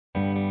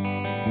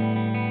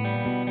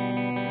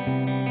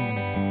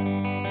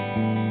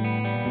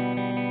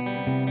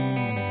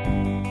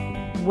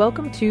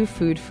Welcome to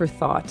Food for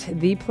Thought,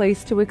 the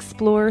place to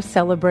explore,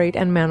 celebrate,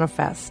 and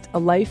manifest a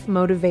life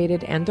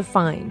motivated and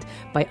defined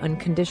by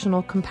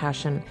unconditional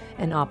compassion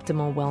and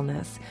optimal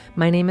wellness.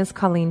 My name is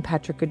Colleen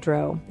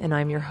Patrick-Goudreau, and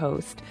I'm your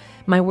host.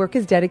 My work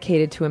is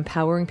dedicated to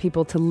empowering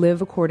people to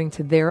live according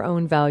to their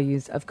own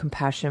values of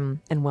compassion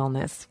and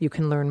wellness. You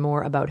can learn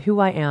more about who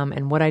I am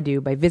and what I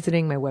do by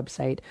visiting my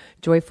website,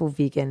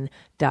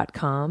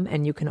 joyfulvegan.com.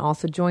 And you can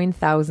also join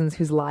thousands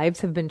whose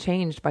lives have been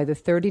changed by the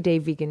 30-Day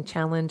Vegan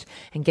Challenge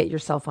and get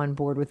yourself on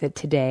board with it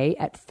today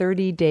at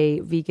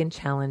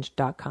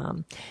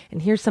 30dayveganchallenge.com.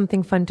 And here's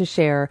something fun to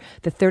share.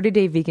 The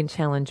 30-Day Vegan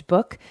Challenge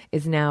book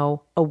is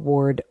now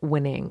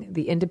award-winning.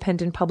 The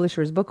Independent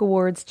Publishers Book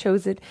Awards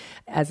chose it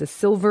as a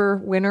silver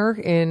winner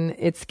in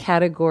its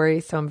category.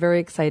 So I'm very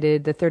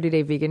excited. The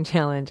 30-Day Vegan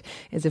Challenge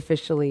is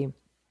officially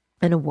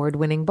an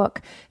award-winning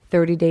book.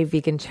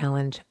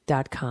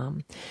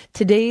 30dayveganchallenge.com.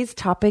 Today's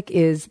topic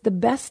is the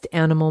best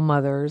animal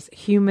mothers,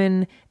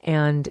 human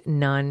and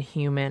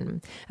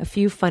non-human. A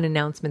few fun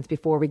announcements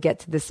before we get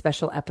to this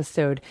special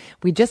episode.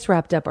 We just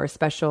wrapped up our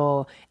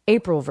special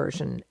April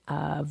version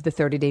of the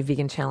 30-Day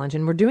Vegan Challenge,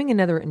 and we're doing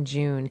another in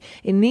June.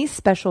 In these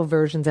special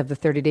versions of the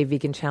 30-Day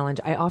Vegan Challenge,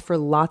 I offer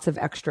lots of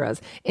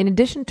extras. In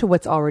addition to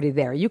what's already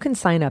there, you can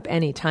sign up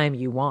anytime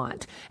you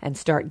want and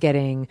start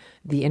getting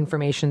the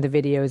information, the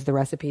videos, the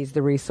recipes,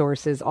 the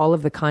resources, all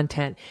of the content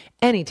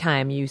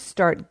anytime you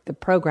start the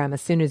program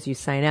as soon as you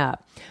sign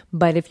up.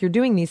 But if you're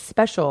doing these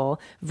special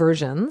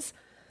versions,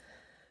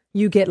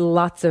 you get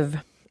lots of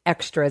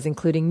extras,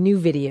 including new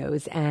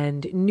videos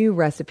and new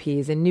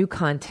recipes and new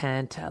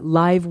content,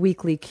 live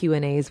weekly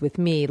Q&As with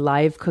me,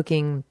 live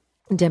cooking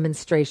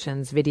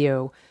demonstrations,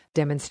 video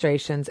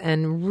demonstrations,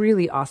 and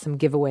really awesome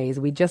giveaways.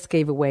 We just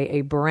gave away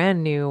a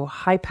brand new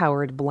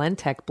high-powered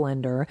Blendtec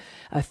blender,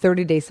 a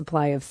 30-day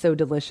supply of So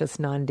Delicious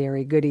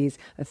non-dairy goodies,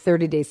 a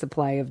 30-day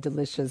supply of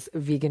delicious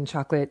vegan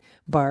chocolate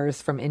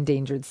bars from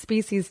Endangered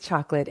Species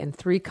Chocolate, and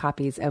 3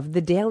 copies of The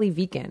Daily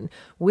Vegan,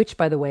 which,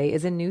 by the way,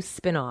 is a new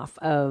spin-off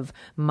of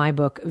my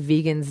book,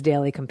 Vegan's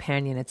Daily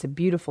Companion. It's a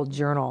beautiful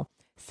journal.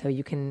 So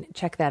you can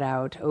check that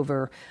out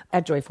over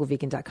at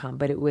joyfulvegan.com.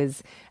 But it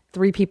was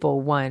 3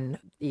 people won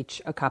each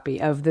a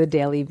copy of The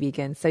Daily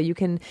Vegan. So you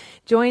can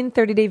join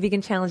 30-Day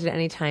Vegan Challenge at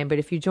any time. But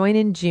if you join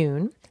in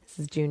June, this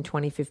is June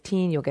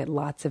 2015, you'll get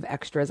lots of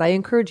extras. I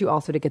encourage you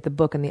also to get the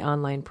book and the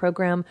online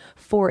program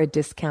for a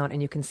discount.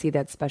 And you can see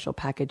that special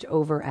package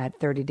over at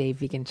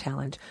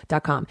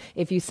 30dayveganchallenge.com.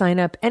 If you sign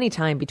up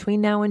anytime between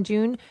now and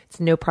June,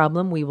 it's no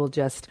problem. We will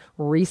just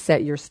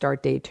reset your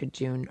start date to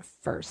June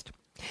 1st.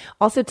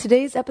 Also,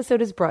 today's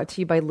episode is brought to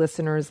you by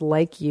listeners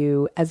like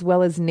you, as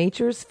well as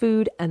Nature's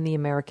Food and the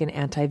American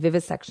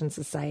Anti-Vivisection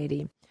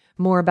Society.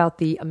 More about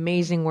the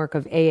amazing work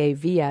of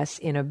AAVS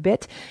in a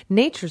bit.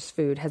 Nature's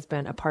Food has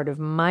been a part of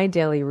my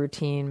daily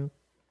routine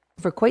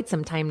for quite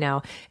some time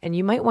now, and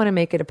you might want to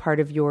make it a part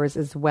of yours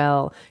as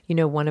well. You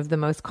know, one of the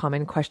most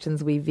common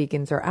questions we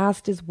vegans are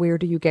asked is, where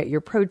do you get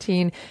your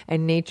protein?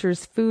 And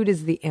Nature's Food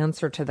is the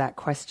answer to that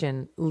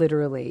question,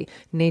 literally.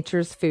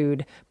 Nature's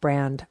Food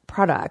brand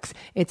products.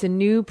 It's a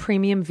new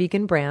premium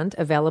vegan brand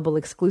available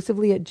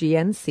exclusively at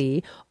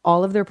GNC.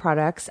 All of their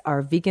products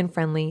are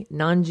vegan-friendly,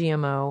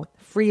 non-GMO,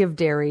 free of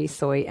dairy,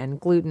 soy,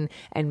 and gluten,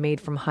 and made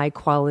from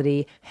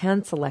high-quality,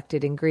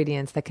 hand-selected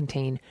ingredients that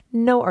contain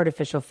no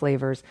artificial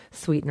flavors,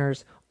 sweeteners,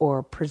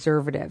 or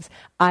preservatives.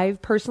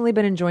 I've personally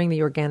been enjoying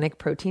the organic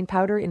protein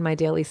powder in my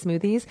daily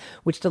smoothies,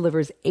 which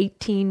delivers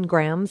 18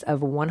 grams of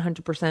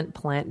 100%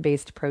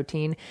 plant-based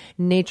protein.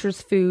 Nature's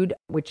Food,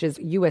 which is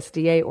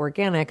USDA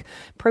organic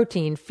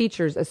protein,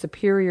 features a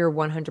superior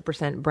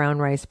 100% brown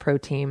rice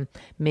protein,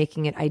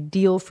 making it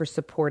ideal for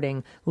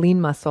supporting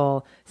lean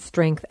muscle,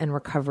 strength, and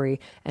recovery.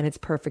 And it's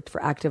perfect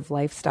for active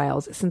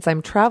lifestyles. Since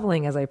I'm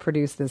traveling as I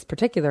produce this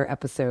particular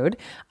episode,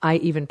 I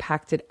even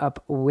packed it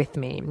up with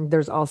me.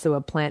 There's also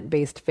a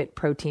plant-based fit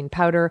protein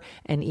powder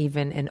and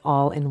even an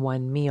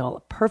all-in-one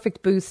meal.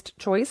 Perfect boost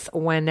choice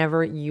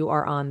whenever you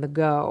are on the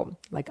go,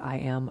 like I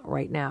am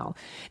right now.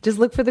 Just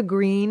look for the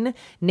green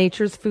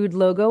Nature's Food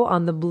logo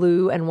on the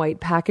blue and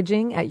white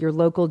packaging at your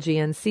local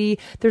GNC.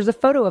 There's a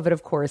photo of it,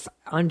 of course,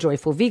 on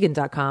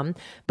joyfulvegan.com,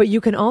 but you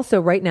can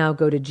also right now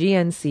go to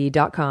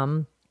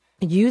gnc.com.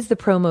 Use the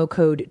promo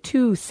code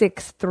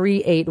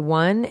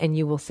 26381 and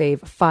you will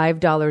save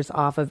 $5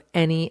 off of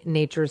any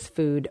Nature's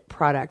Food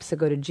product. So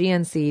go to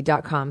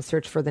gnc.com,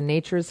 search for the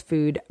Nature's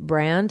Food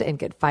brand and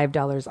get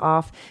 $5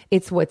 off.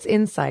 It's what's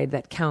inside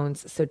that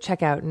counts. So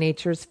check out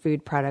Nature's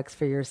Food products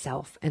for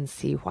yourself and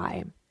see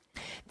why.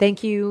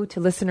 Thank you to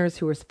listeners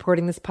who are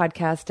supporting this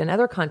podcast and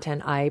other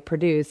content I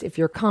produce. If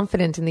you're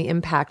confident in the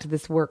impact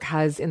this work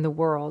has in the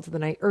world,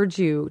 then I urge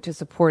you to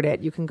support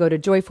it. You can go to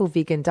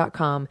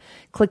joyfulvegan.com,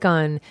 click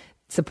on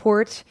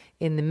support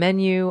in the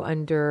menu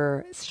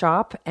under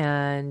shop,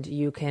 and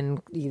you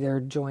can either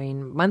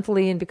join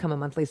monthly and become a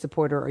monthly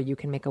supporter, or you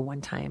can make a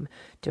one-time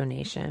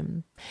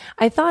donation.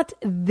 I thought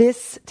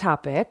this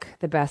topic,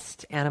 the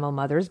best animal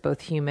mothers,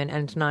 both human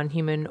and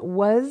non-human,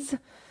 was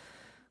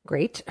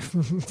Great.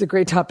 It's a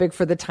great topic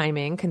for the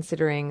timing,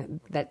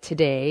 considering that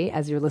today,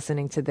 as you're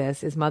listening to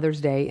this, is Mother's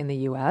Day in the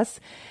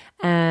US.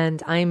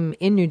 And I'm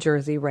in New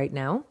Jersey right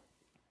now,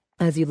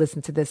 as you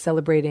listen to this,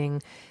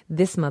 celebrating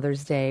this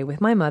Mother's Day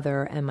with my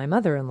mother and my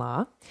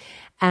mother-in-law.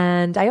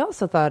 And I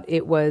also thought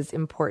it was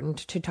important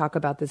to talk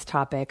about this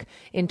topic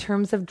in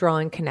terms of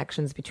drawing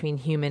connections between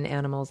human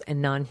animals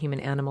and non-human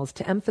animals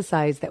to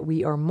emphasize that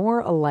we are more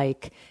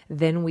alike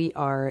than we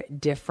are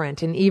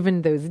different. And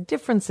even those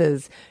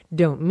differences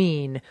don't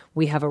mean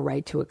we have a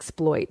right to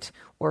exploit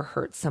or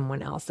hurt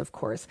someone else, of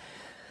course.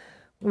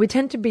 We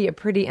tend to be a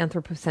pretty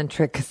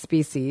anthropocentric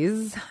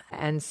species,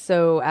 and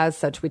so as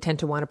such, we tend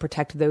to want to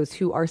protect those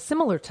who are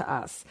similar to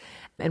us,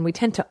 and we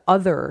tend to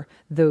other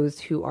those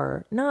who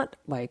are not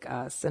like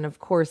us. And of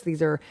course,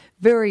 these are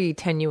very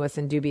tenuous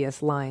and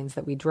dubious lines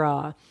that we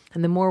draw,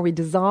 and the more we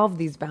dissolve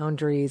these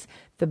boundaries,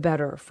 the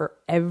better for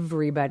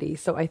everybody.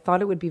 So I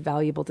thought it would be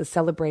valuable to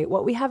celebrate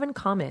what we have in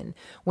common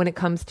when it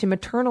comes to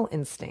maternal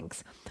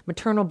instincts,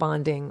 maternal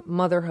bonding,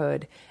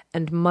 motherhood,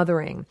 and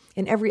mothering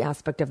in every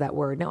aspect of that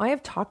word. Now, I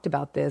have talked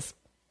about this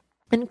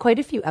in quite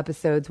a few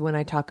episodes when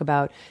I talk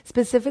about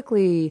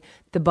specifically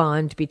the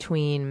bond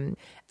between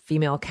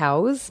female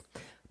cows,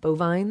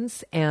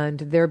 bovines, and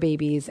their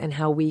babies, and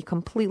how we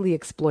completely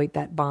exploit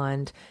that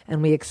bond,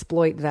 and we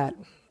exploit that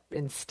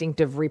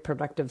instinctive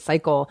reproductive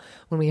cycle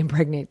when we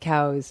impregnate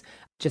cows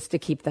just to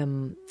keep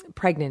them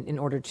pregnant in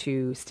order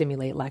to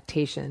stimulate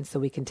lactation so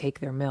we can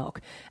take their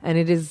milk. And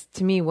it is,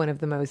 to me, one of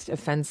the most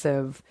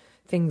offensive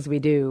things we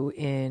do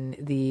in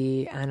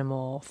the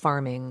animal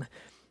farming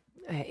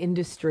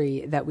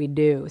industry that we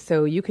do.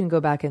 So you can go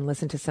back and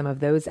listen to some of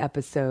those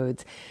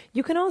episodes.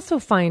 You can also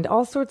find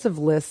all sorts of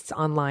lists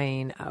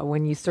online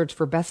when you search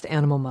for best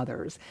animal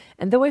mothers.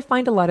 And though I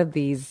find a lot of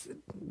these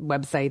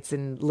websites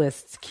and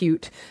lists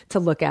cute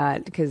to look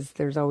at because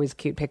there's always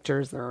cute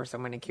pictures, there are so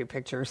many cute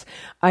pictures,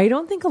 I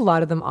don't think a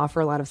lot of them offer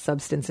a lot of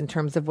substance in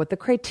terms of what the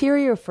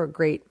criteria for a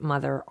great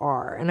mother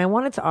are. And I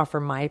wanted to offer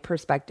my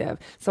perspective.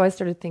 So I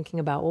started thinking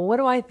about, well, what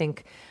do I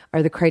think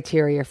are the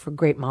criteria for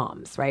great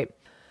moms, right?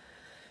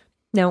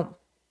 Now,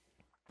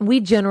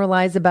 we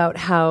generalize about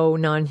how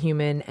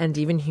non-human and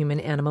even human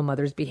animal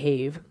mothers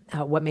behave,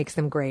 what makes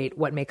them great,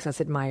 what makes us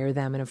admire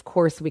them. And of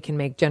course, we can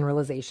make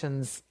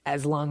generalizations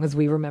as long as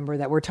we remember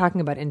that we're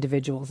talking about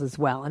individuals as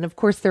well. And of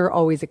course, there are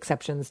always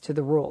exceptions to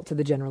the rule, to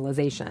the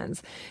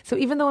generalizations. So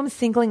even though I'm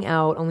singling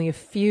out only a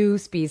few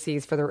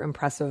species for their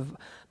impressive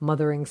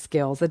mothering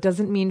skills, that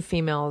doesn't mean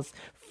females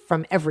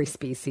from every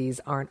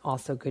species aren't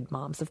also good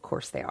moms. Of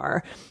course they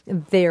are.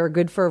 They are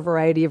good for a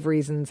variety of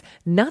reasons,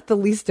 not the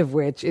least of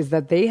which is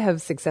that they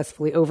have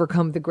successfully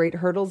overcome the great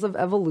hurdles of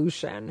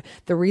evolution.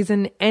 The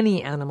reason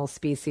any animal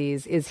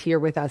species is here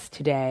with us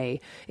today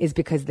is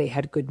because they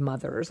had good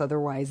mothers.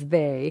 Otherwise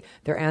their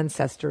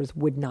ancestors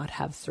would not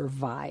have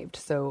survived.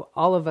 So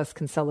all of us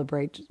can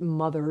celebrate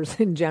mothers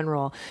in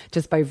general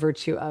just by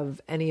virtue of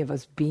any of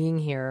us being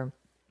here.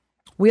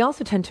 We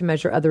also tend to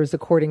measure others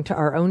according to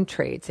our own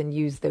traits and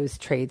use those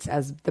traits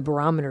as the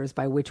barometers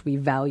by which we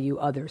value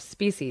other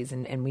species,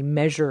 and we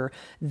measure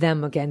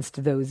them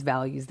against those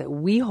values that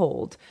we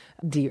hold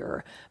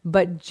dear.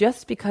 But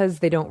just because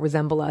they don't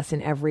resemble us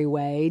in every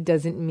way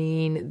doesn't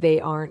mean they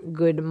aren't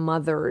good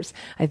mothers.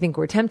 I think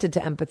we're tempted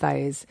to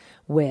empathize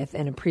with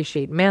and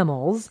appreciate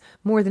mammals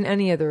more than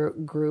any other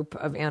group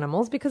of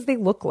animals because they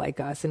look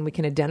like us and we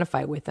can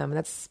identify with them.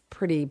 That's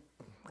pretty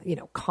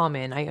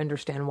common. I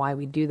understand why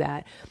we do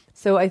that.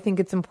 So I think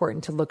it's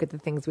important to look at the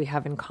things we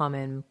have in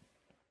common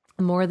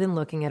more than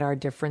looking at our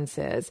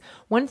differences.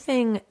 One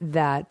thing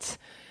that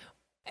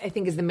I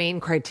think is the main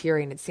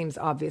criterion, it seems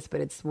obvious,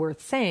 but it's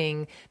worth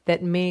saying,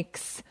 that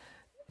makes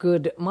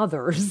good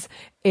mothers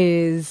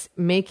is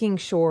making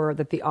sure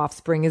that the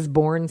offspring is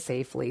born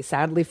safely.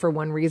 Sadly, for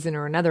one reason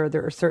or another,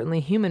 there are certainly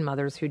human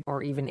mothers who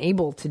are even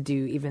able to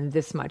do even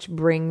this much,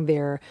 bring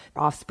their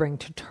offspring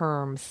to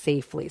term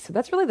safely. So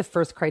that's really the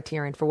first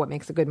criterion for what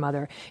makes a good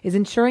mother, is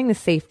ensuring the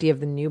safety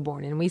of the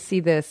newborn. And we see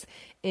this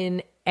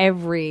in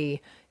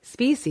every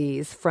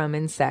species, from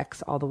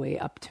insects all the way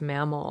up to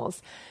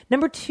mammals.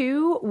 Number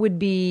 2 would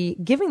be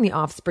giving the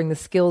offspring the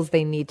skills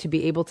they need to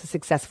be able to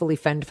successfully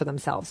fend for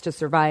themselves, to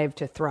survive,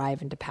 to thrive,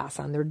 and to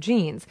pass on their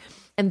genes.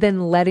 And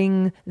then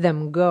letting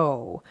them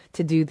go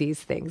to do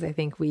these things. I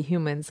think we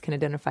humans can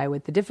identify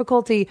with the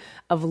difficulty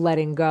of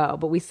letting go,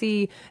 but we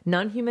see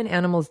non-human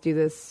animals do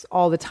this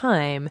all the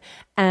time.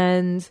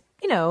 And,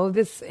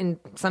 this in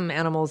some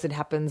animals, it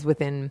happens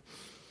within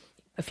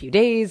a few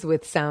days.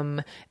 With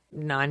some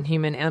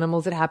non-human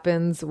animals, it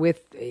happens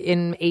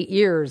in 8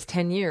 years,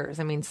 10 years.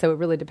 I mean, so it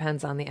really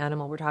depends on the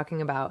animal we're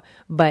talking about,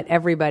 but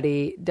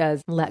everybody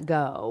does let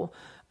go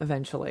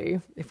eventually,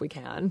 if we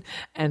can,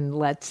 and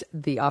let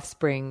the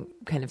offspring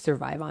kind of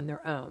survive on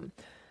their own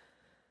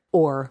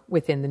or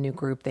within the new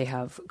group they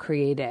have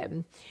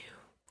created.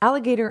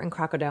 Alligator and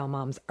crocodile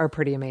moms are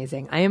pretty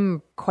amazing. I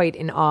am quite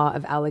in awe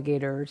of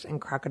alligators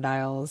and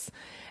crocodiles.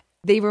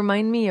 They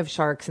remind me of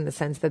sharks in the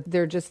sense that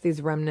they're just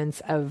these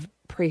remnants of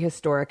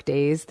prehistoric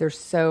days. They're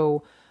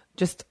so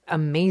just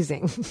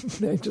amazing.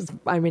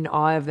 I'm in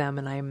awe of them,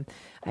 and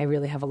I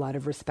really have a lot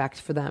of respect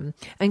for them.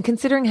 And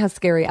considering how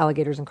scary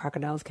alligators and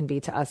crocodiles can be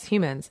to us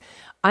humans,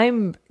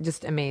 I'm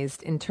just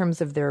amazed in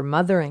terms of their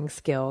mothering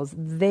skills.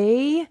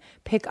 They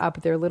pick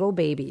up their little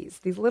babies,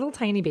 these little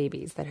tiny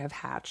babies that have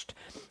hatched,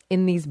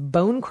 in these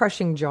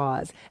bone-crushing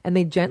jaws, and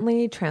they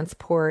gently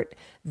transport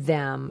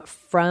them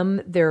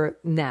from their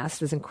nest,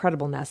 this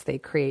incredible nest they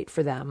create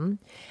for them,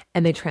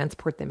 and they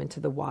transport them into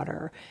the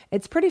water.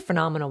 It's pretty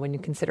phenomenal when you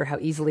consider how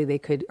easily they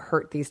could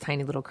hurt these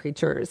tiny little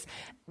creatures.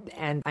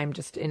 And I'm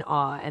just in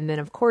awe. And then,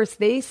 of course,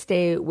 they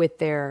stay with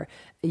their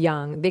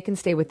young. They can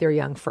stay with their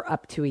young for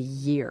up to a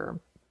year.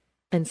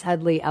 And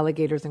sadly,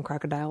 alligators and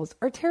crocodiles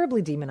are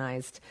terribly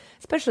demonized,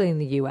 especially in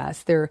the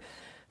U.S. They're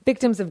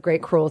victims of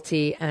great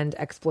cruelty and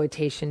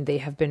exploitation. They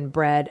have been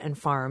bred and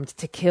farmed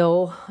to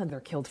kill. They're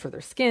killed for their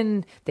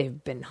skin.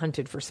 They've been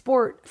hunted for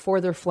sport, for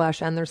their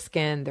flesh and their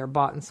skin. They're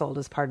bought and sold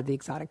as part of the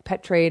exotic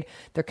pet trade.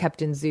 They're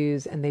kept in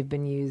zoos, and they've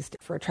been used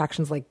for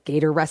attractions like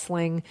gator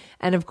wrestling.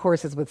 And of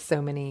course, as with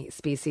so many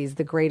species,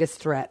 the greatest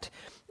threat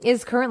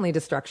is currently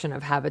destruction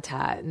of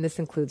habitat. And this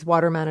includes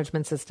water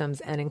management systems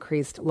and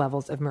increased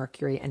levels of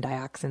mercury and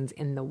dioxins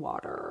in the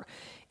water.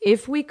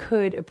 If we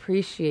could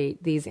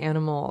appreciate these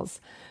animals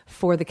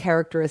for the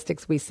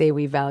characteristics we say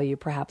we value,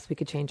 perhaps we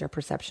could change our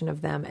perception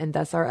of them and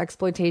thus our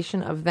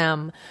exploitation of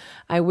them.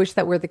 I wish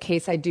that were the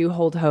case. I do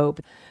hold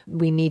hope.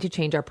 We need to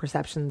change our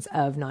perceptions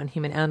of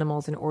non-human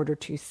animals in order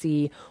to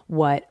see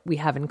what we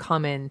have in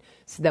common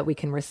so that we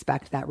can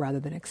respect that rather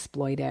than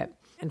exploit it.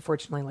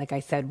 Unfortunately, like I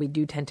said, we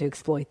do tend to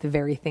exploit the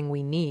very thing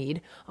we need.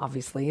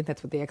 Obviously,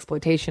 that's what the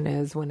exploitation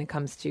is when it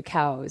comes to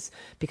cows,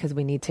 because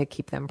we need to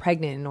keep them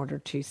pregnant in order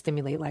to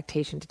stimulate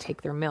lactation to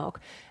take their milk.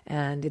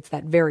 And it's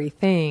that very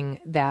thing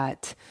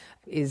that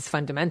is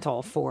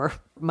fundamental for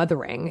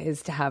mothering,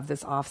 is to have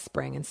this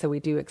offspring. And so we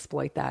do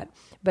exploit that.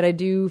 But I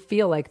do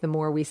feel like the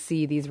more we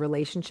see these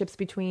relationships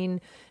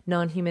between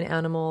non-human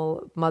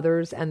animal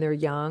mothers and their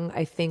young,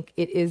 I think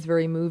it is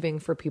very moving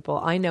for people.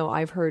 I know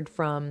I've heard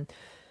from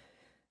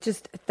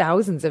just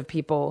thousands of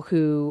people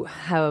who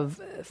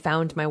have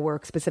found my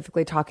work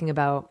specifically talking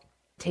about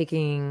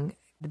taking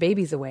the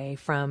babies away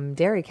from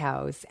dairy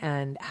cows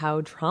and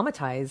how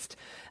traumatized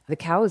the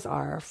cows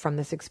are from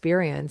this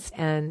experience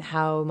and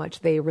how much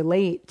they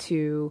relate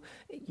to,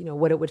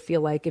 what it would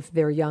feel like if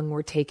their young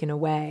were taken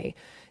away.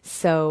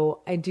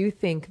 So I do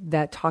think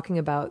that talking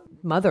about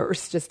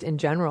mothers just in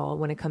general,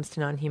 when it comes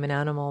to non-human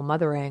animal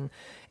mothering,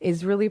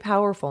 is really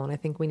powerful. And I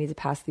think we need to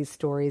pass these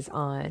stories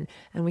on.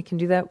 And we can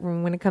do that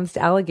when it comes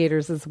to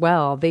alligators as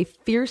well. They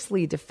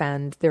fiercely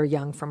defend their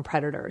young from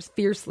predators,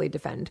 fiercely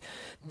defend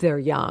their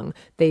young.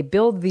 They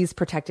build these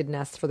protected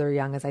nests for their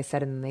young, as I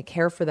said, and then they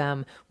care for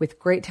them with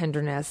great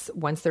tenderness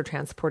once they're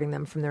transporting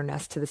them from their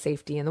nest to the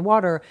safety in the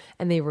water,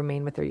 and they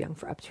remain with their young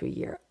for up to a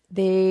year.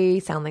 They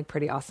sound like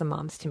pretty awesome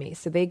moms to me.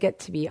 So they get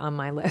to be on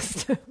my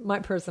list, my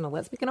personal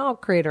list. We can all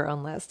create our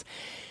own list.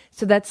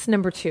 So that's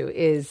number 2,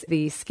 is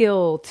the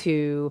skill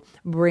to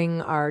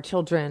bring our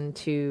children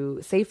to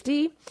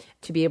safety,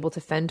 to be able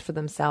to fend for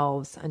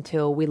themselves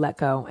until we let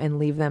go and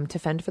leave them to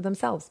fend for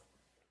themselves.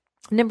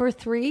 Number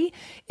 3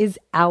 is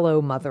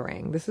allo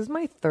mothering. This is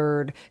my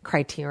third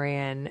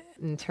criterion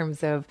in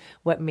terms of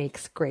what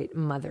makes great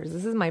mothers.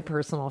 This is my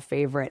personal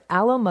favorite.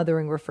 Allo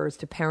mothering refers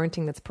to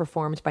parenting that's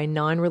performed by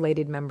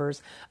non-related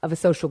members of a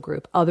social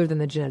group other than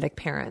the genetic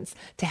parents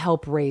to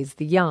help raise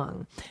the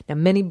young. Now,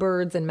 many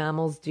birds and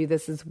mammals do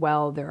this as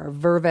well. There are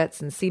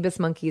vervets and cebus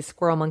monkeys,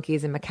 squirrel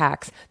monkeys, and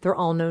macaques. They're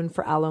all known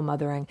for allo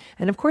mothering.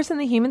 And of course, in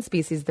the human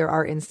species, there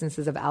are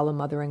instances of allo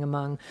mothering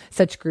among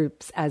such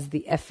groups as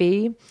the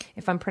Efi,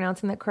 if I'm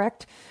pronouncing that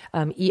correct,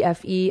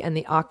 EFE, and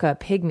the Aka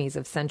pygmies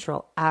of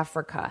Central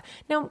Africa.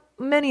 Now,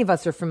 many of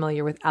us are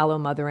familiar with allo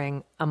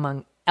mothering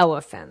among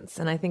elephants,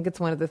 and I think it's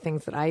one of the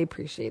things that I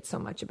appreciate so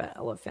much about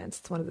elephants.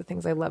 It's one of the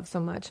things I love so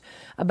much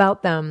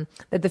about them,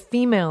 that the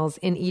females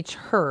in each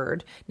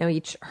herd, now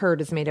each herd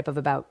is made up of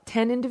about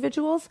 10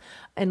 individuals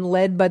and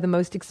led by the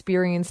most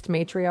experienced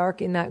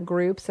matriarch in that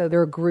group. So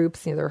there are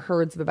groups, there are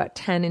herds of about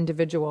 10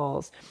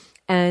 individuals.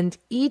 And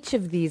each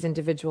of these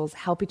individuals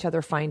help each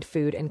other find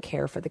food and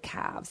care for the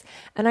calves.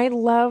 And I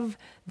love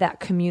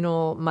that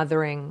communal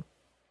mothering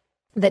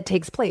that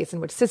takes place in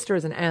which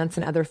sisters and aunts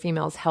and other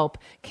females help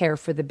care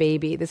for the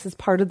baby. This is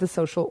part of the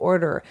social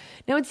order.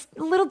 Now, it's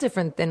a little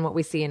different than what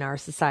we see in our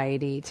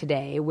society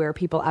today, where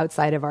people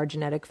outside of our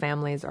genetic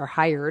families are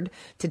hired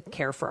to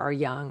care for our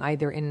young,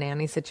 either in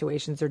nanny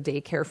situations or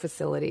daycare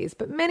facilities.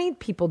 But many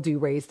people do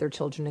raise their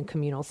children in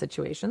communal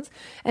situations.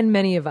 And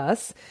many of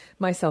us,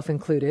 myself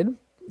included,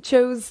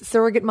 chose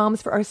surrogate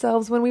moms for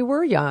ourselves when we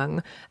were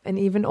young and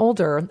even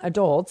older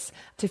adults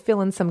to fill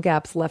in some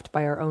gaps left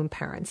by our own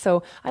parents.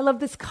 So I love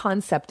this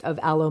concept of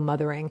allo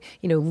mothering,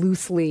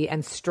 loosely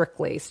and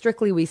strictly.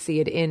 Strictly, we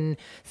see it in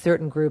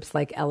certain groups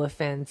like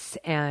elephants,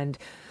 and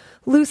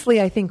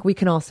loosely, I think we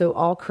can also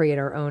all create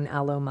our own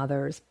allo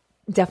mothers.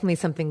 Definitely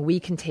something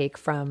we can take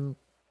from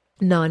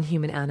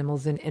non-human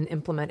animals and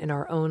implement in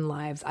our own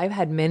lives. I've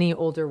had many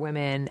older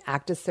women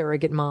act as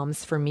surrogate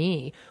moms for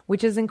me,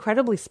 which is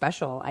incredibly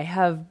special. I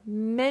have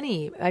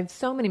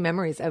so many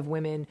memories of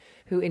women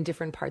who in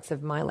different parts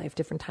of my life,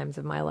 different times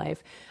of my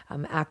life,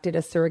 acted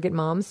as surrogate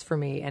moms for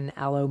me and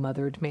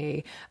allo-mothered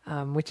me,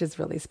 which is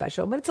really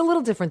special. But it's a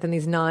little different than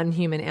these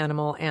non-human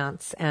animal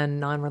aunts and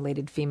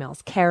non-related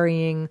females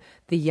carrying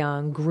the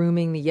young,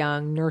 grooming the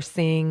young,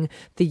 nursing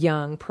the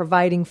young,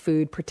 providing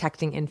food,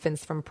 protecting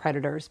infants from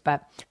predators.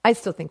 But I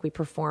still think we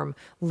perform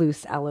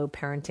loose allo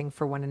parenting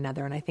for one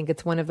another. And I think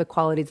it's one of the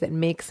qualities that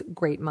makes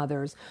great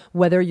mothers.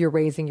 Whether you're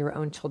raising your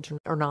own children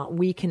or not,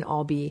 we can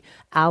all be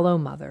allo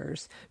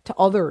mothers to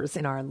others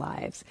in our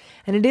lives.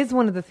 And it is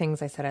one of the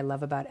things I said I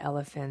love about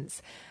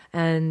elephants.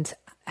 And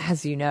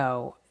as you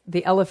know,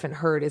 the elephant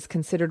herd is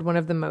considered one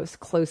of the most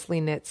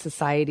closely knit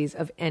societies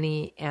of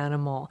any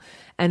animal.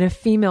 And a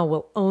female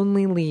will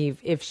only leave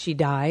if she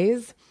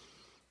dies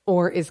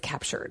or is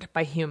captured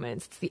by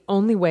humans. It's the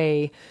only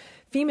way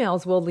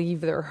females will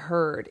leave their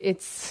herd.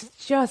 It's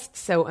just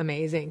so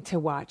amazing to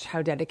watch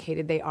how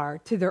dedicated they are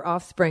to their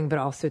offspring, but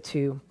also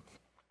to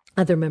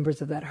other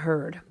members of that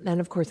herd. And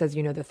of course, as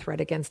you know, the threat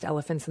against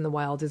elephants in the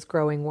wild is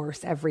growing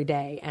worse every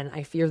day. And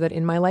I fear that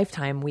in my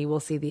lifetime, we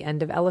will see the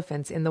end of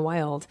elephants in the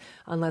wild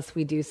unless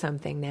we do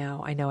something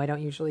now. I know I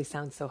don't usually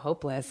sound so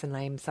hopeless, and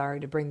I'm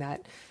sorry to bring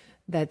that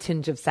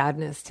tinge of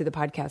sadness to the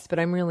podcast, but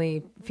I'm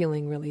really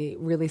feeling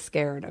really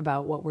scared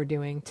about what we're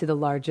doing to the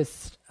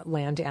largest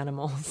land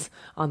animals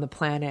on the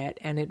planet.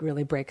 And it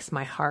really breaks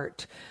my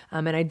heart.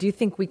 And I do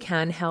think we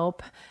can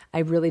help. I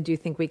really do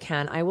think we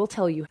can. I will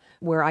tell you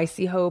where I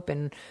see hope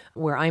and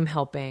where I'm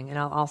helping. And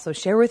I'll also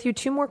share with you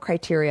 2 more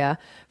criteria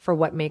for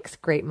what makes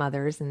great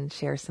mothers and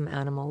share some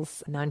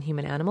animals,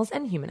 non-human animals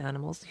and human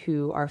animals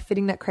who are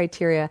fitting that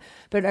criteria.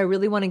 But I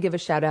really want to give a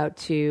shout out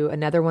to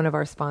another one of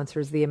our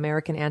sponsors, the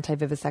American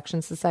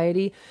Anti-Vivisection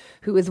Society,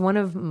 who is one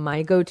of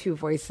my go-to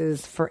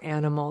voices for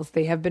animals.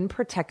 They have been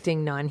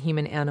protecting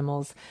non-human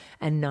animals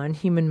and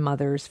non-human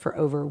mothers for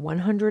over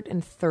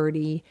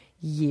 130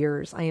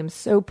 years. I am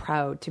so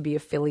proud to be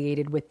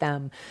affiliated with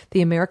them.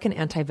 The American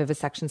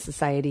Anti-Vivisection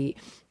Society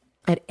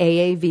at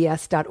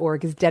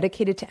aavs.org is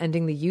dedicated to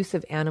ending the use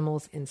of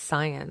animals in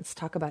science.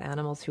 Talk about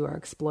animals who are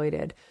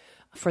exploited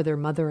for their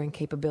mothering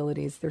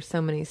capabilities. There's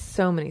so many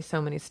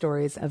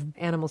stories of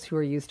animals who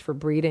are used for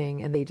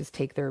breeding and they just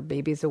take their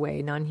babies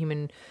away.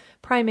 Non-human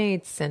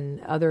primates and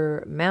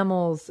other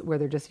mammals where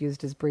they're just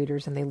used as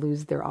breeders and they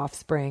lose their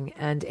offspring.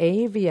 And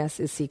AAVS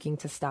is seeking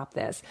to stop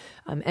this,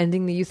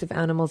 ending the use of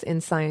animals in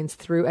science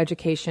through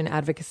education,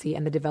 advocacy,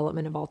 and the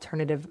development of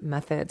alternative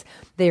methods.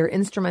 They are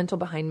instrumental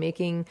behind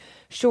making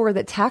sure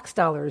that tax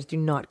dollars do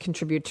not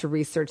contribute to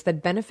research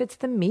that benefits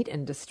the meat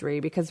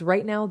industry, because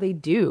right now they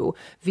do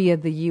via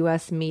the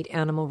U.S. Meat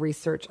Animal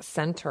Research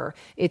Center.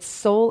 Its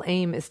sole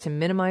aim is to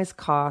minimize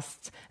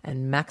costs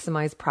and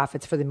maximize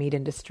profits for the meat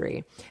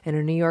industry. And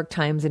a New York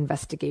Times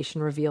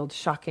investigation revealed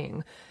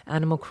shocking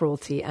animal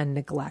cruelty and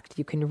neglect.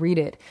 You can read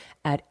it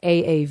at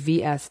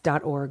aavs.org/meat.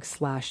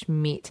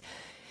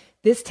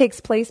 This takes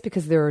place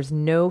because there is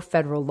no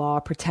federal law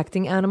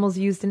protecting animals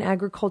used in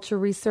agriculture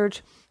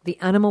research. The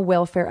Animal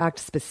Welfare Act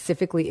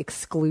specifically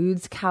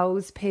excludes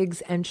cows, pigs,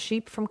 and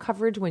sheep from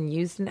coverage when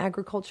used in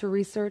agriculture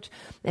research,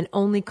 and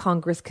only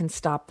Congress can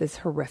stop this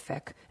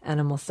horrific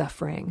animal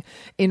suffering.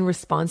 In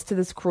response to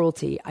this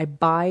cruelty, a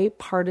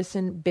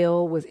bipartisan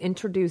bill was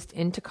introduced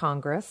into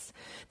Congress,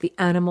 the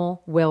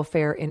Animal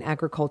Welfare in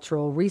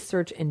Agricultural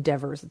Research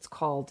Endeavors. It's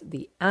called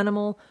the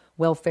Animal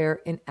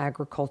Welfare in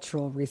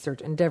Agricultural Research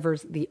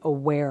Endeavors, the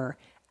AWARE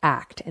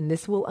Act. And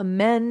this will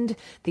amend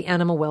the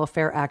Animal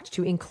Welfare Act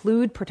to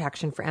include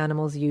protection for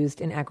animals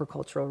used in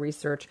agricultural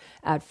research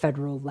at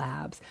federal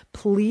labs.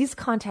 Please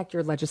contact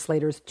your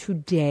legislators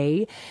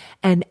today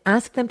and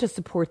ask them to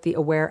support the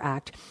AWARE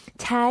Act.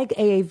 Tag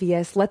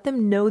AAVS. Let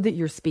them know that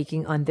you're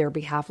speaking on their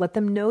behalf. Let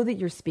them know that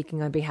you're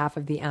speaking on behalf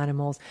of the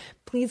animals.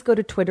 Please go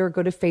to Twitter,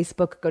 go to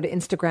Facebook, go to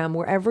Instagram,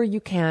 wherever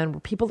you can, where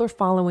people are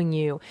following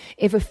you.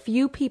 If a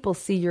few people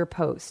see your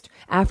post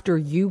after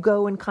you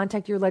go and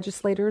contact your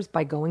legislators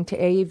by going to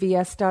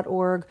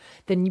aavs.org,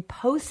 then you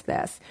post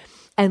this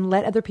and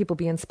let other people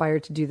be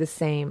inspired to do the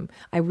same.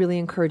 I really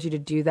encourage you to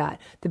do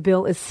that. The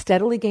bill is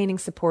steadily gaining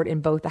support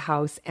in both the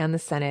House and the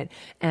Senate,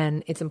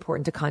 and it's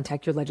important to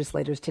contact your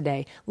legislators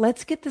today.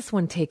 Let's get this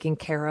one taken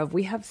care of.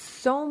 We have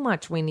so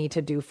much we need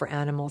to do for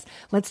animals.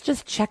 Let's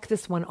just check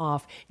this one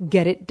off,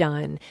 get it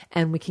done,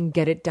 and we can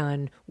get it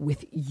done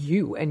with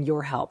you and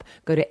your help.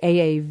 Go to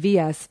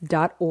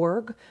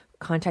aavs.org,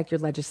 contact your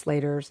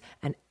legislators,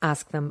 and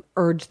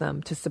urge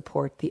them to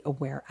support the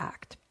AWARE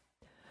Act.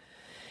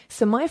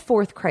 So my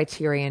 4th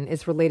criterion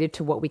is related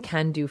to what we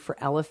can do for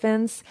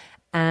elephants.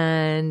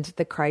 And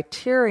the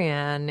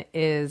criterion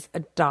is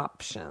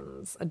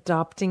adoptions,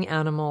 adopting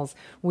animals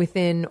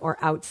within or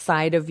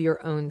outside of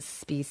your own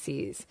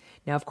species.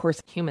 Now, of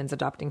course, humans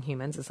adopting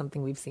humans is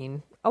something we've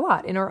seen a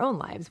lot in our own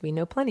lives. We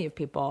know plenty of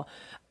people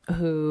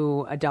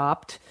who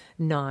adopt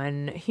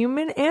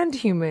non-human and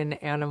human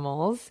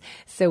animals.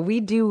 So we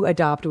do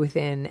adopt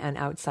within and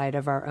outside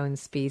of our own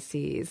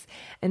species.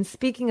 And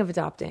speaking of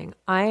adopting,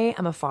 I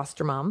am a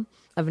foster mom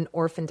of an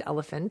orphaned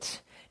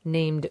elephant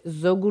named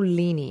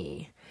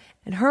Zogolini.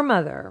 And her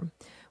mother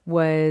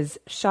was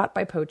shot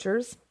by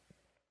poachers,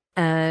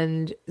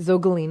 and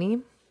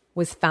Zogolini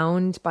was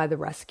found by the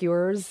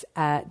rescuers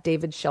at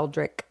David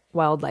Sheldrick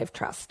Wildlife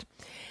Trust.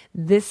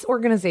 This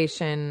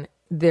organization,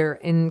 they're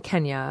in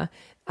Kenya.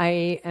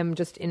 I am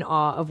just in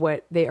awe of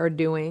what they are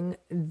doing.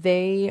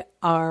 They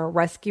are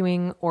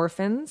rescuing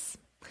orphans,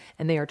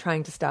 and they are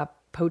trying to stop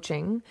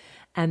poaching,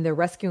 and they're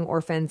rescuing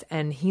orphans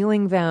and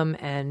healing them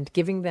and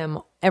giving them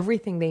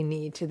everything they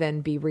need to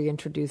then be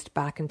reintroduced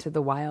back into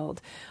the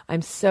wild.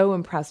 I'm so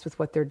impressed with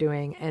what they're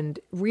doing, and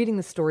reading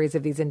the stories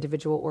of these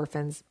individual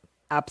orphans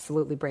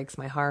absolutely breaks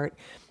my heart.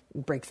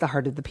 It breaks the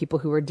heart of the people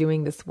who are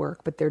doing this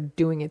work, but they're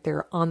doing it.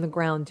 They're on the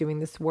ground doing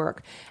this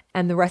work.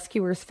 And the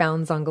rescuers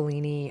found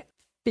Zongolini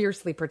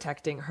fiercely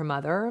protecting her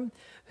mother,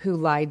 who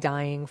lay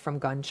dying from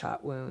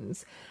gunshot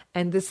wounds.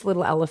 And this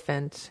little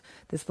elephant,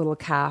 this little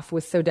calf,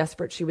 was so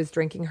desperate she was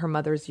drinking her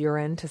mother's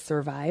urine to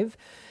survive.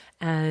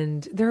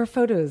 And there are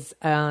photos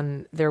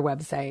on their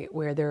website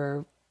where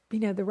they're,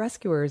 the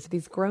rescuers,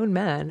 these grown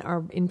men,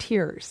 are in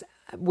tears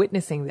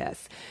witnessing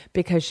this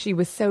because she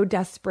was so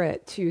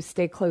desperate to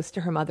stay close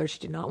to her mother. She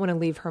did not want to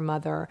leave her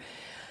mother.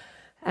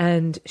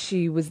 And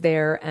she was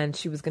there, and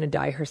she was going to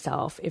die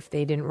herself if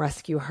they didn't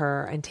rescue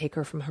her and take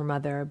her from her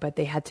mother. But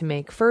they had to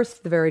make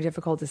first the very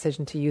difficult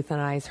decision to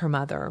euthanize her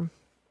mother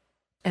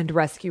and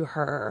rescue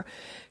her.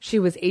 She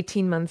was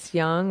 18 months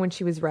young when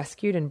she was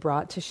rescued and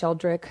brought to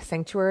Sheldrick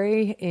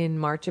Sanctuary in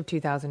March of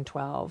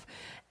 2012.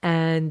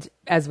 And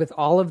as with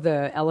all of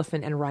the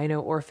elephant and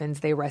rhino orphans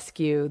they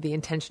rescue, the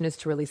intention is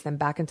to release them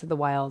back into the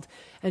wild.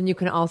 And you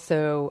can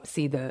also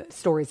see the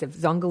stories of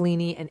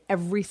Zongolini and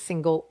every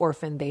single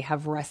orphan they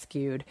have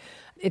rescued.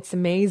 It's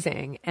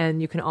amazing.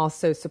 And you can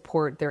also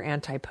support their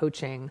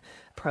anti-poaching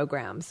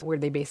programs where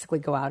they basically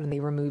go out and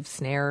they remove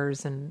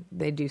snares, and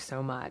they do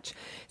so much.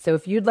 So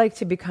if you'd like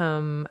to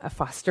become a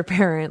foster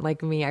parent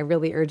like me, I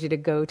really urge you to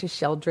go to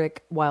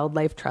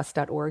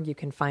sheldrickwildlifetrust.org. You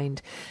can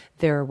find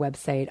their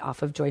website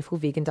off of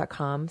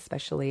joyfulvegan.com,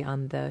 especially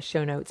on the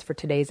show notes for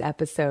today's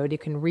episode. You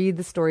can read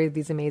the story of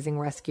these amazing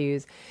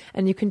rescues,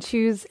 and you can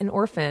choose an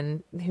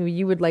orphan who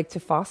you would like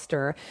to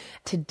foster.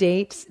 To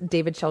date,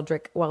 David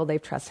Sheldrick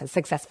Wildlife Trust has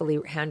successfully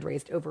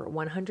hand-raised over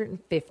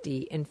 150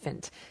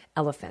 infant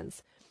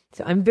elephants.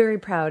 So I'm very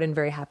proud and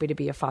very happy to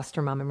be a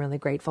foster mom. I'm really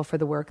grateful for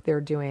the work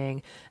they're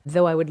doing.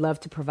 Though I would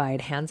love to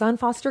provide hands-on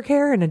foster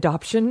care and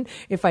adoption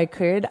if I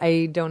could.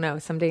 I don't know.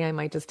 Someday I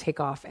might just take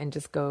off and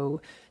just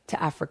go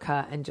to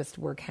Africa and just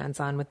work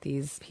hands-on with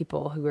these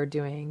people who are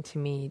doing, to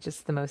me,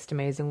 just the most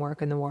amazing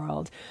work in the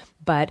world.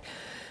 But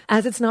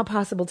as it's not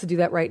possible to do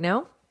that right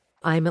now,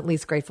 I'm at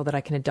least grateful that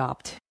I can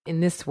adopt in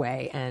this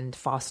way and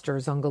foster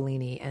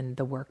Zongolini and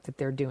the work that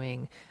they're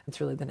doing.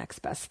 It's really the next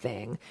best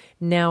thing.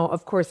 Now,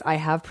 of course, I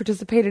have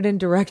participated in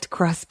direct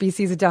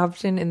cross-species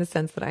adoption in the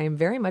sense that I am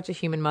very much a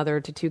human mother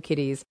to two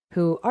kitties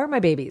who are my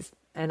babies.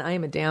 And I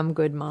am a damn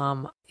good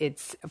mom.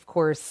 It's, of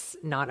course,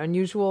 not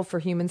unusual for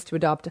humans to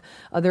adopt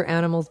other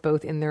animals,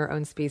 both in their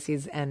own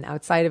species and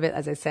outside of it.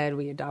 As I said,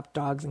 we adopt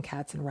dogs and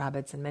cats and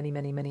rabbits and many,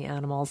 many, many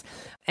animals.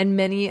 And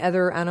many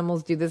other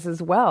animals do this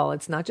as well.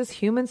 It's not just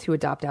humans who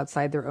adopt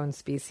outside their own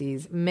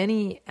species.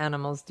 Many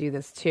animals do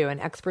this too.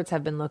 And experts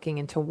have been looking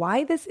into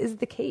why this is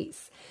the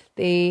case.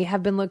 They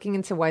have been looking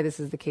into why this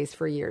is the case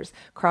for years.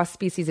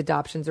 Cross-species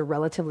adoptions are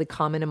relatively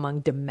common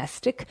among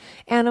domestic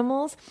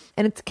animals,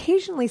 and it's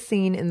occasionally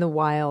seen in the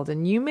wild.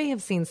 And you may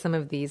have seen some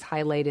of these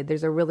highlighted.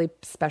 There's a really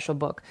special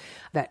book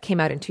that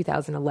came out in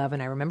 2011.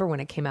 I remember when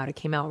it came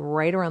out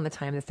right around the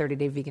time the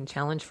 30-Day Vegan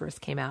Challenge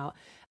first came out,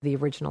 the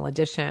original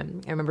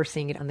edition. I remember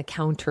seeing it on the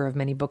counter of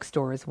many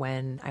bookstores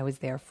when I was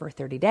there for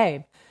 30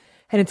 Day.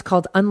 And it's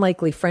called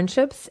Unlikely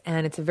Friendships,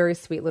 and it's a very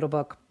sweet little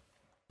book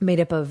made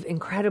up of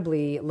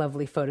incredibly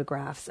lovely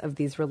photographs of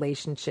these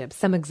relationships.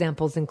 Some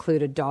examples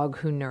include a dog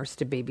who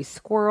nursed a baby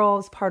squirrel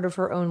as part of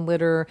her own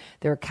litter.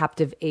 There are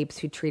captive apes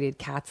who treated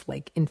cats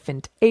like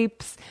infant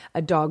apes,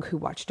 a dog who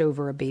watched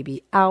over a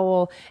baby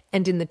owl.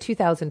 And in the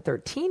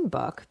 2013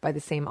 book by the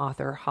same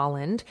author,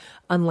 Holland,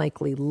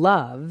 Unlikely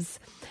Loves,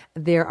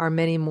 there are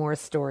many more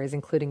stories,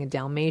 including a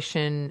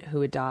Dalmatian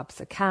who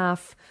adopts a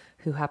calf,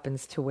 who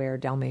happens to wear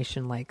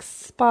Dalmatian-like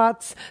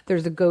spots.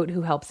 There's a goat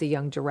who helps a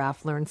young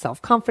giraffe learn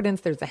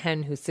self-confidence. There's a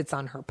hen who sits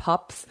on her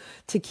pups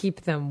to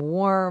keep them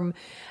warm.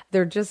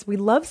 We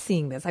love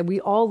seeing this. We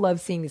all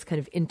love seeing these kind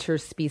of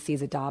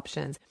interspecies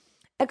adoptions.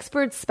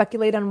 Experts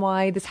speculate on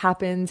why this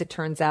happens. It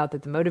turns out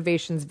that the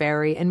motivations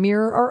vary and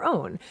mirror our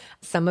own.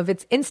 Some of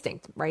it's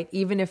instinct, right?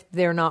 Even if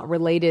they're not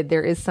related,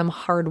 there is some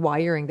hard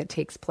wiring that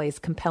takes place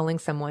compelling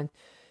someone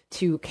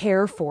to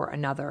care for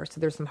another.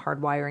 So there's some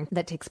hardwiring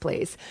that takes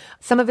place.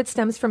 Some of it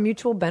stems from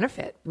mutual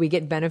benefit. We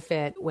get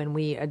benefit when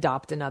we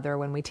adopt another,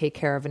 when we take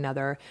care of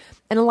another.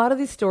 And a lot of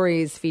these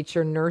stories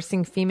feature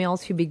nursing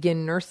females who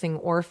begin nursing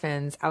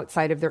orphans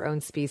outside of their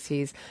own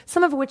species,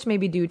 some of which may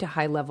be due to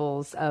high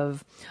levels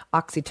of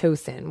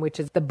oxytocin, which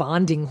is the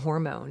bonding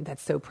hormone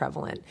that's so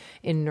prevalent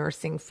in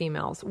nursing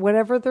females.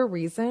 Whatever the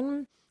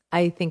reason,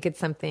 I think it's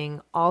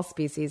something all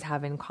species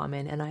have in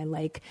common, and I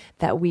like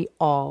that we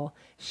all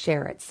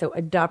share it. So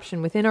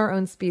adoption within our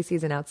own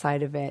species and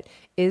outside of it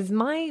is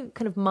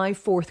my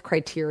fourth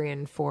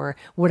criterion for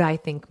what I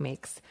think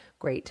makes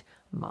great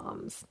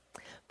moms.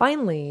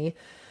 Finally,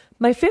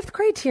 my fifth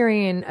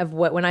criterion of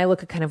when I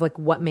look at kind of like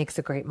what makes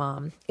a great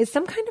mom is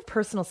some kind of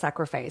personal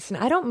sacrifice.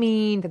 And I don't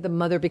mean that the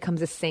mother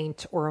becomes a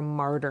saint or a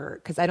martyr,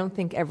 because I don't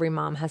think every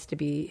mom has to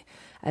be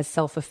as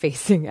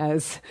self-effacing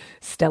as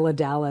Stella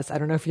Dallas. I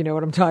don't know if you know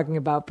what I'm talking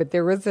about, but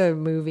there was a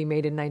movie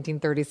made in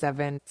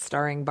 1937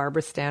 starring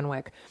Barbara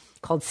Stanwyck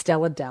called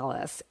Stella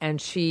Dallas. And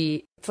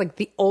it's like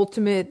the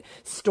ultimate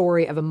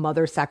story of a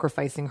mother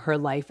sacrificing her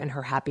life and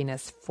her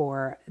happiness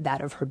for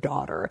that of her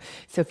daughter.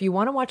 So if you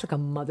want to watch like a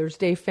Mother's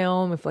Day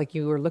film, if like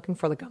you were looking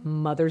for like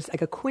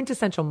a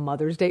quintessential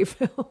Mother's Day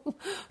film,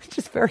 which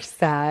is very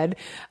sad,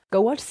 go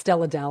watch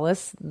Stella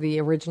Dallas. The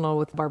original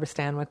with Barbara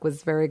Stanwyck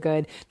was very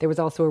good. There was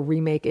also a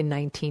remake in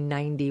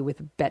 1990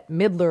 with Bette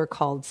Midler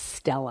called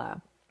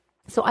Stella.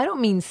 So I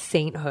don't mean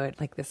sainthood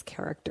like this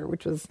character,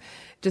 which was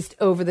just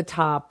over the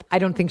top. I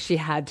don't think she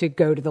had to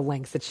go to the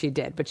lengths that she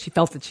did, but she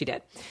felt that she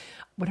did.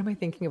 What am I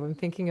thinking of? I'm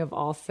thinking of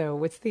also,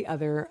 what's that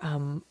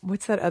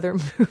other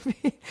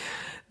movie?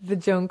 The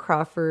Joan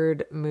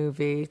Crawford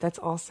movie. That's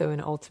also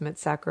an ultimate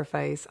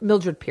sacrifice.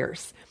 Mildred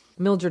Pierce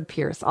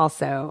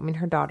also. I mean,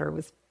 her daughter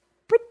was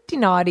pretty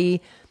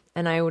naughty,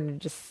 and I would have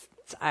just,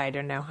 I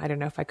don't know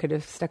if I could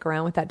have stuck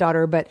around with that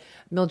daughter, but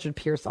Mildred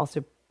Pierce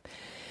also,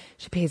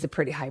 she pays a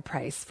pretty high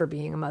price for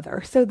being a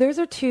mother. So those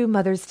are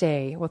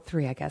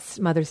three, I guess,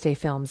 Mother's Day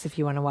films if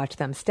you want to watch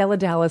them. Stella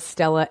Dallas,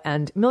 Stella,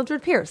 and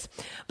Mildred Pierce.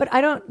 But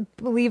I don't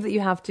believe that you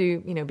have to,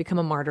 become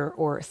a martyr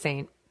or a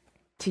saint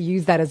to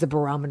use that as a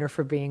barometer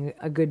for being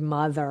a good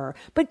mother,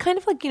 but kind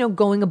of like,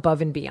 going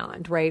above and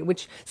beyond, right?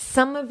 Which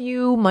some of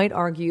you might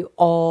argue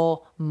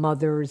all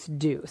mothers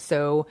do.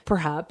 So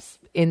perhaps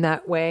in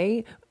that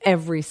way,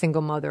 every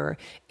single mother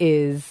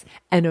is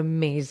an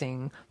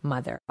amazing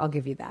mother. I'll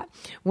give you that.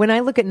 When I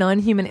look at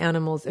non-human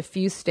animals, a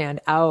few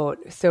stand out.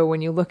 So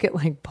when you look at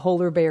like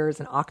polar bears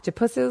and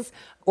octopuses,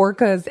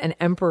 orcas and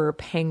emperor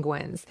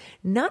penguins,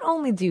 not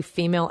only do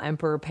female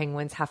emperor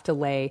penguins have to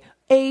lay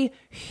a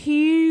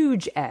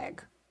huge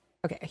egg,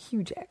 a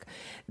huge egg.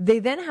 They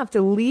then have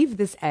to leave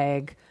this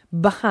egg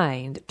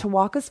behind to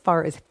walk as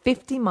far as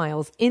 50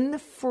 miles in the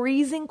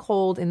freezing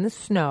cold in the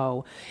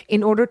snow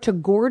in order to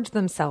gorge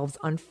themselves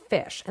on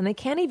fish. And they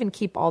can't even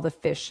keep all the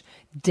fish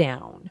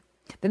down.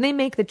 Then they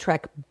make the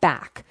trek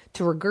back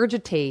to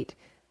regurgitate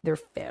their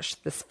fish,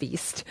 this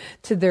feast,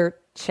 to their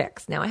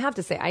chicks. Now, I have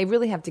to say, I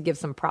really have to give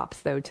some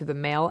props, though, to the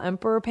male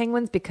emperor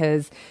penguins,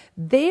 because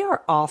they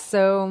are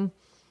also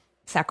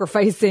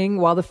sacrificing.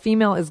 While the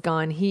female is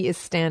gone, he is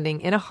standing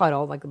in a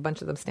huddle, like a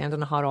bunch of them stand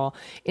in a huddle,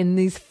 in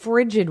these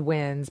frigid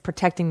winds,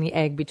 protecting the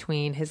egg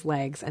between his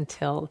legs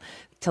until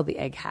the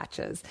egg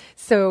hatches.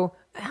 So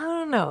I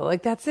don't know,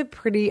 like that's a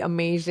pretty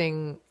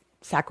amazing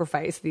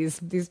sacrifice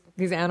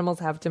these animals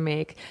have to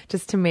make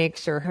just to make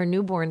sure her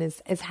newborn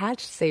is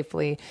hatched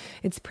safely.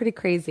 It's pretty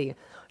crazy.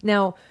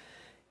 Now,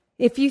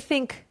 if you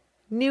think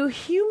new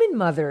human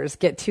mothers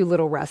get too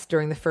little rest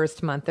during the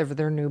first month of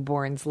their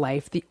newborn's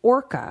life, the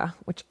orca,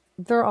 which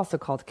they're also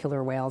called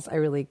killer whales. I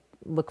really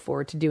look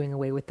forward to doing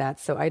away with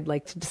that, so I'd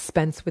like to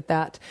dispense with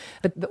that.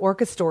 But the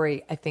orca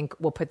story, I think,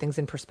 will put things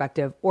in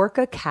perspective.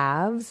 Orca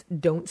calves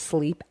don't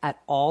sleep at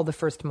all the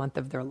first month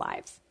of their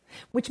lives,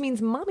 which means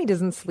mommy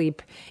doesn't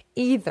sleep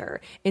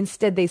either.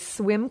 Instead, they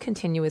swim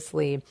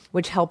continuously,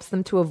 which helps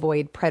them to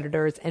avoid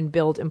predators and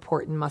build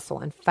important muscle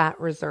and fat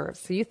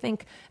reserves. So you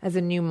think as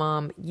a new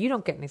mom, you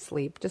don't get any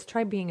sleep. Just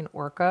try being an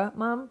orca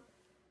mom.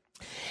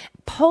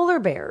 Polar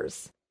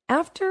bears,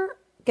 after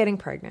getting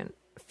pregnant,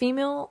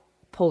 female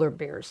polar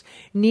bears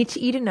need to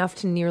eat enough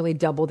to nearly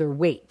double their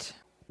weight,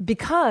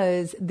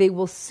 because they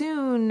will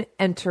soon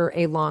enter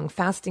a long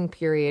fasting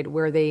period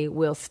where they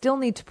will still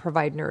need to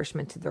provide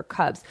nourishment to their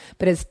cubs.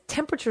 But as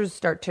temperatures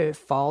start to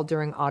fall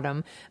during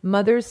autumn,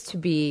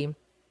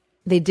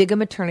 they dig a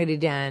maternity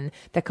den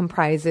that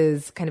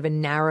comprises kind of a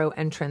narrow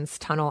entrance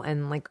tunnel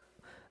and like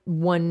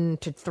 1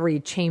 to 3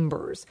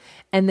 chambers.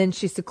 And then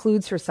she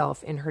secludes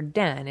herself in her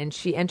den and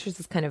she enters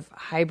this kind of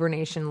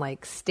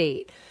hibernation-like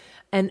state.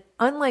 And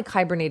unlike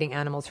hibernating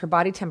animals, her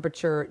body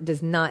temperature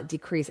does not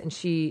decrease and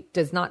she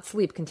does not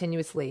sleep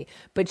continuously,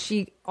 but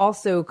she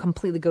also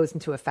completely goes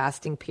into a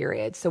fasting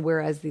period. So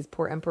whereas these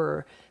poor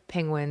emperor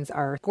penguins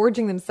are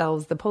gorging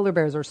themselves, the polar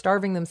bears are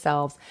starving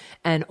themselves,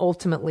 and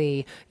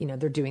ultimately,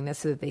 they're doing this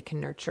so that they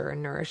can nurture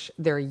and nourish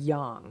their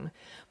young.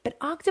 But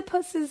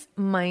octopuses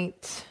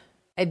might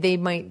they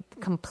might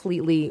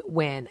completely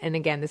win. And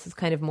again, this is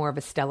kind of more of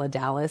a Stella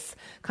Dallas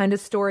kind of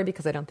story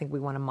because I don't think we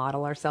want to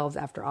model ourselves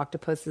after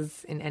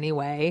octopuses in any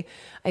way.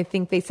 I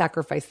think they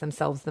sacrifice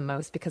themselves the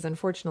most because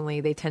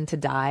unfortunately they tend to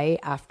die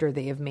after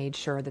they have made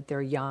sure that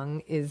their young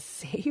is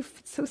safe.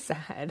 It's so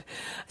sad.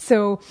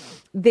 So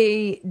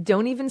they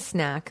don't even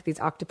snack, these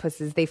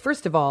octopuses. They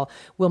first of all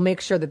will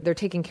make sure that they're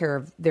taking care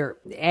of their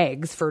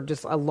eggs for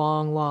just a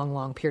long, long,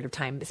 long period of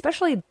time,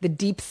 especially the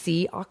deep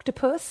sea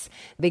octopus.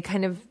 They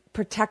kind of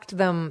protect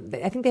them.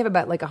 I think they have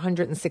about like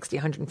 160,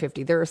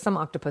 150. There are some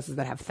octopuses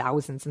that have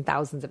thousands and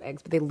thousands of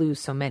eggs, but they lose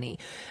so many.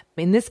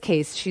 In this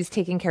case, she's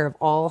taking care of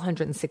all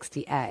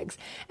 160 eggs,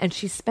 and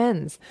she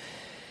spends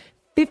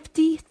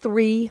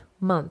 53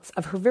 months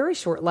of her very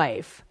short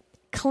life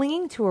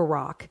clinging to a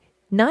rock,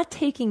 not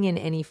taking in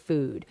any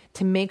food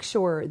to make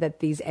sure that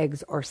these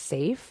eggs are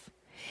safe.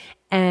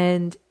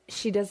 And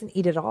she doesn't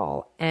eat at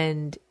all,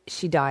 and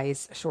she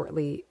dies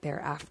shortly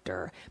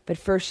thereafter. But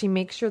first, she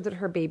makes sure that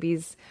her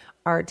babies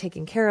are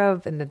taken care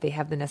of and that they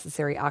have the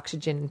necessary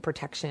oxygen and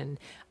protection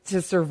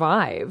to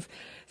survive.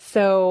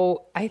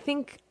 So I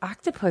think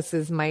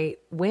octopuses might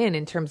win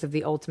in terms of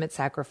the ultimate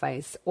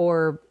sacrifice,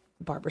 or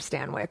Barbara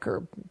Stanwyck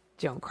or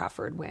Joan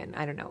Crawford win.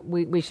 I don't know.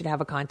 We should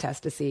have a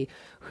contest to see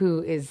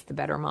who is the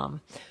better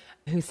mom,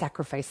 who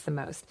sacrificed the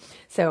most.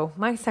 So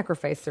my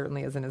sacrifice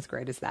certainly isn't as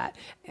great as that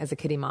as a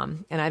kitty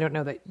mom. And I don't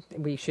know that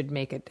we should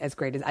make it as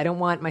great as, I don't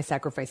want my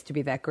sacrifice to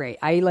be that great.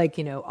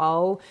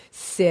 I'll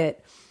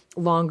sit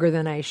longer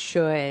than I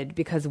should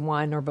because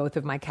one or both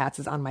of my cats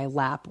is on my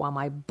lap while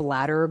my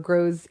bladder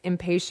grows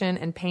impatient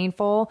and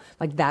painful.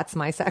 Like that's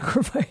my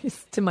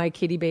sacrifice to my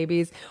kitty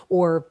babies.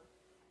 Or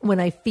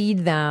when I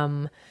feed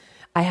them,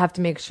 I have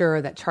to make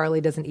sure that Charlie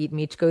doesn't eat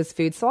Michiko's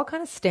food. So I'll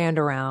kind of stand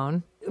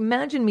around.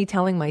 Imagine me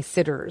telling my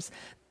sitters,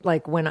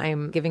 like when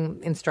I'm giving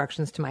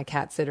instructions to my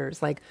cat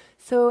sitters, like,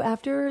 so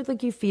after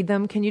like you feed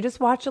them, can you just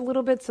watch a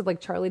little bit so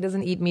like Charlie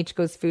doesn't eat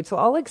Michiko's food? So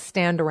I'll like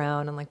stand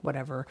around and like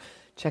whatever,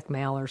 check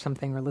mail or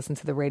something or listen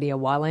to the radio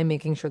while I'm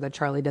making sure that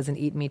Charlie doesn't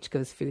eat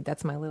Michiko's food.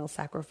 That's my little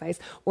sacrifice.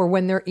 Or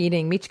when they're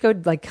eating,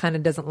 Michiko like kind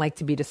of doesn't like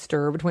to be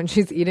disturbed when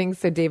she's eating.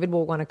 So David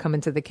will want to come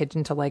into the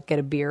kitchen to like get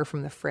a beer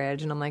from the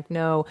fridge. And I'm like,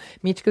 no,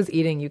 Michiko's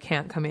eating. You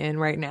can't come in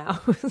right now.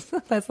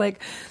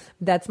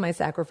 That's my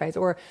sacrifice.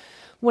 Or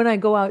when I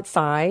go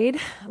outside,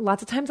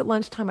 lots of times at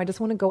lunchtime, I just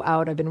want to go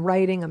out. I've been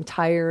writing. I'm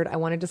tired. I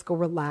want to just go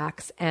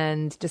relax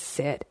and just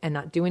sit and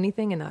not do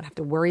anything and not have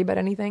to worry about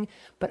anything.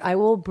 But I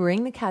will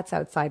bring the cats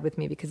outside with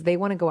me because they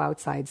want to go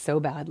outside so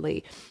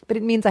badly. But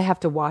it means I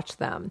have to watch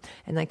them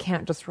and I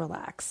can't just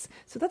relax.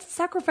 So that's a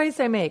sacrifice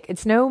I make.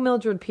 It's no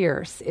Mildred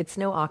Pierce. It's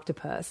no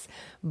octopus.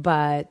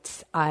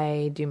 But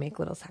I do make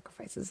little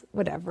sacrifices.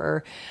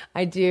 Whatever.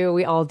 I do.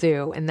 We all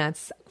do. And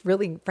that's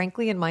really,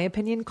 frankly, in my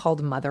opinion,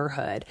 called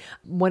motherhood.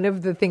 One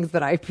of the things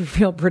that I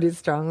feel pretty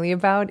strongly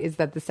about is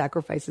that the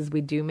sacrifices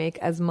we do make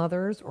as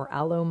mothers or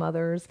allo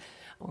mothers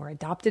or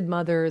adopted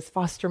mothers,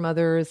 foster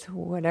mothers,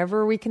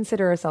 whatever we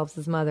consider ourselves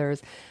as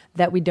mothers,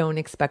 that we don't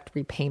expect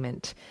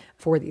repayment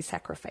for these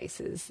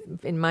sacrifices.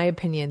 In my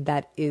opinion,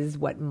 that is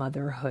what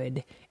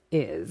motherhood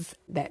is,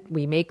 that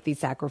we make these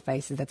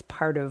sacrifices. That's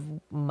part of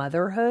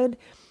motherhood,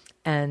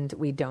 and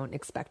we don't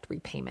expect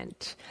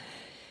repayment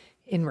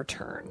in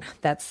return.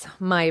 That's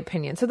my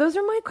opinion. So those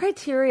are my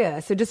criteria.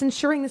 So just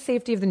ensuring the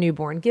safety of the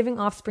newborn, giving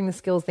offspring the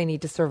skills they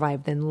need to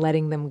survive, then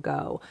letting them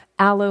go.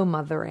 Allo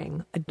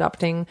mothering,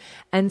 adopting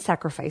and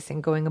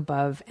sacrificing, going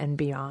above and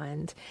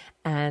beyond,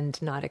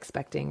 and not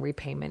expecting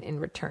repayment in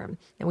return.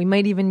 And we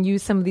might even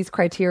use some of these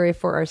criteria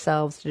for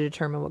ourselves to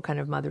determine what kind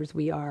of mothers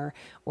we are,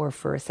 or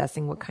for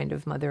assessing what kind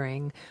of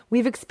mothering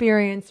we've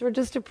experienced, or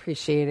just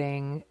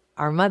appreciating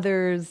our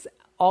mothers,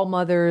 all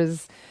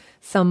mothers,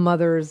 some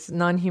mothers,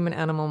 non-human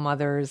animal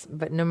mothers.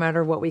 But no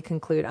matter what we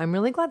conclude, I'm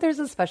really glad there's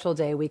a special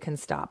day we can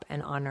stop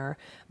and honor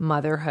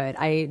motherhood.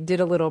 I did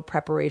a little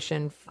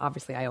preparation.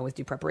 Obviously, I always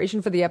do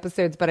preparation for the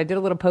episodes, but I did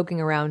a little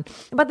poking around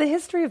about the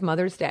history of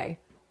Mother's Day.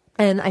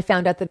 And I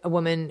found out that a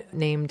woman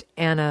named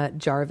Anna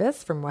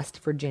Jarvis from West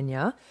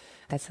Virginia,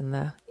 that's in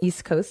the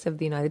East Coast of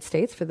the United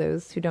States, for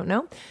those who don't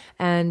know.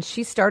 And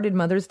she started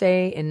Mother's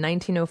Day in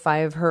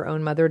 1905. Her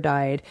own mother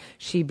died.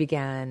 She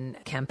began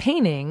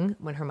campaigning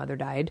when her mother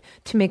died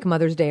to make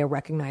Mother's Day a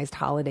recognized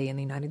holiday in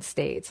the United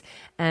States.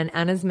 And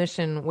Anna's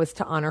mission was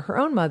to honor her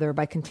own mother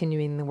by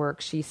continuing the work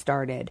she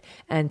started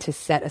and to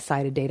set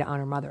aside a day to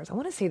honor mothers. I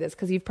want to say this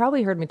because you've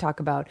probably heard me talk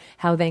about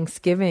how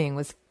Thanksgiving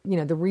was,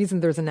 the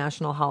reason there's a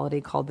national holiday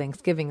called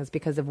Thanksgiving is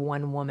because of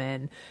one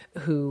woman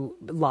who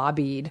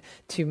lobbied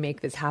to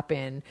make this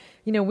happen.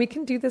 We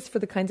can do this for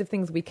the kinds of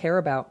things we care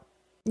about.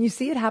 You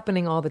see it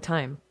happening all the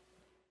time.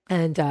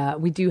 And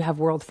we do have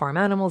World Farm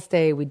Animals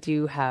Day. We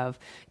do have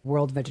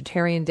World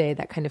Vegetarian Day,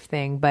 that kind of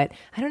thing. But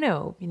I don't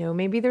know,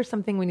 maybe there's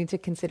something we need to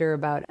consider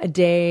about a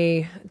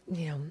day,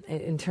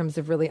 in terms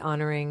of really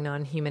honoring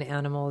non-human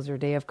animals, or a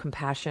day of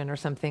compassion or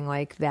something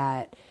like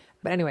that.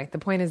 But anyway, the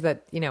point is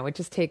that, it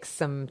just takes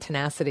some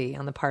tenacity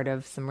on the part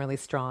of some really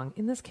strong,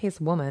 in this case,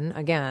 woman,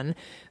 again,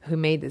 who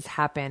made this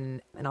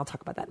happen. And I'll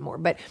talk about that more.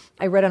 But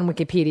I read on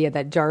Wikipedia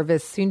that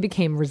Jarvis soon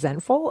became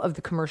resentful of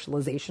the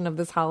commercialization of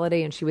this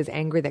holiday, and she was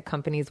angry that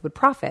companies would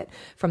profit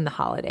from the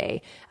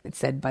holiday. It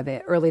said by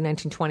the early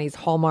 1920s,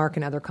 Hallmark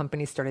and other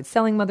companies started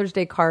selling Mother's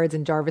Day cards,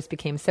 and Jarvis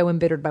became so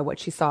embittered by what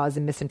she saw as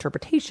a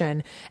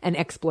misinterpretation and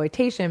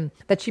exploitation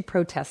that she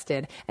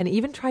protested and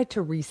even tried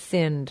to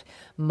rescind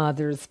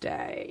Mother's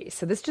Day.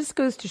 So this just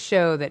goes to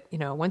show that,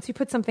 once you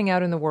put something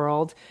out in the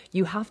world,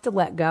 you have to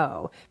let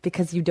go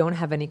because you don't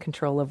have any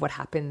control of what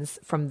happens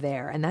from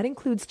there. And that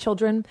includes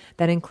children,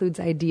 that includes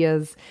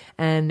ideas,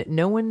 and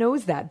no one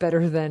knows that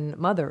better than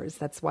mothers.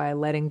 That's why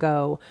letting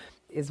go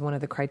is one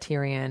of the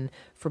criterion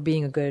for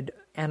being a good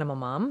animal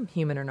mom,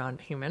 human or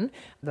non-human,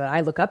 that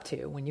I look up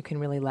to, when you can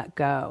really let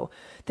go.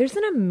 There's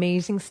an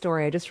amazing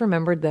story. I just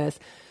remembered this.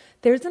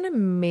 There's an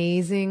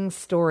amazing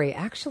story.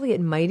 Actually,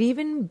 it might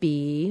even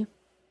be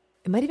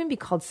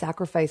called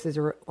Sacrifices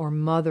or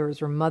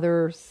Mothers or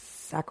Mother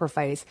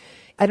Sacrifice.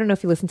 I don't know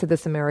if you listen to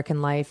This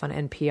American Life on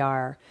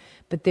NPR,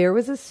 but there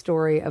was a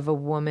story of a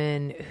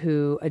woman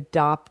who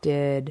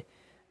adopted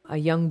a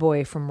young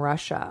boy from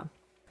Russia.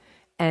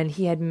 And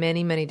he had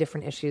many, many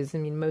different issues.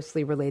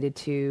 Mostly related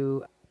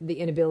to the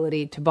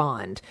inability to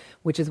bond,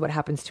 which is what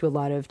happens to a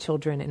lot of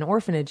children in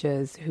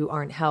orphanages who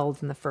aren't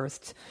held in the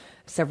first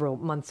several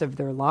months of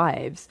their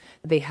lives.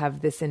 They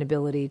have this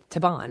inability to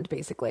bond,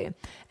 basically.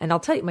 And I'll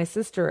tell you, my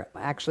sister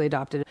actually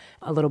adopted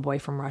a little boy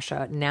from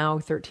Russia now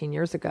 13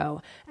 years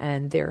ago,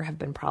 and there have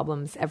been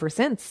problems ever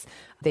since.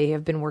 They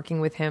have been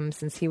working with him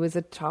since he was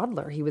a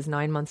toddler. He was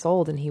 9 months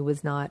old, and he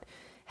was not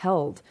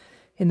held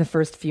in the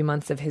first few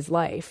months of his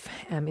life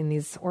in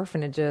these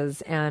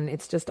orphanages. And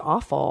it's just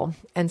awful.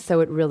 And so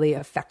it really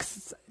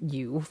affects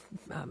you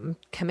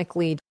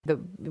chemically. The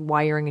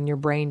wiring in your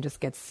brain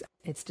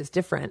it's just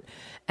different.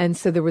 And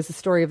so there was a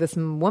story of this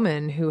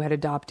woman who had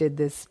adopted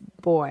this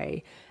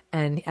boy.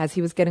 And as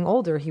he was getting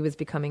older, he was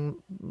becoming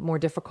more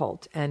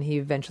difficult. And he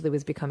eventually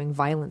was becoming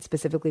violent,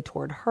 specifically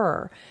toward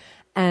her.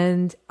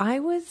 And I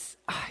was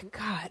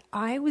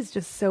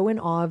just so in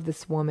awe of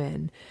this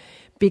woman,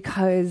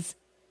 because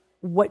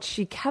what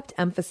she kept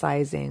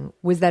emphasizing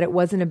was that it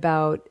wasn't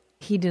about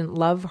he didn't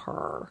love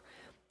her,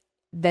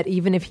 that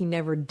even if he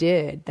never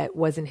did, that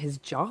wasn't his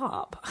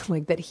job.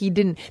 Like that she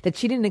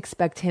didn't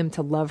expect him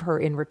to love her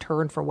in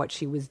return for what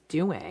she was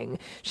doing.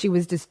 She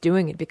was just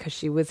doing it because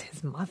she was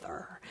his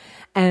mother.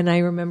 And I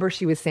remember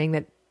she was saying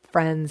that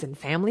friends and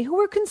family who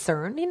were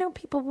concerned,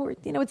 people were,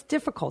 it's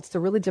difficult. It's a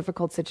really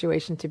difficult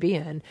situation to be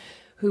in,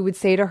 who would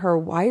say to her,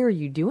 why are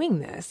you doing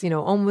this?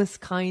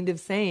 Almost kind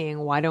of saying,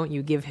 why don't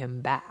you give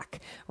him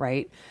back?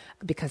 Right?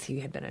 Because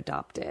he had been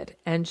adopted.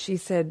 And she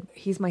said,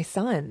 he's my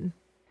son.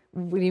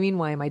 What do you mean,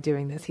 why am I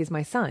doing this? He's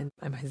my son.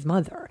 I'm his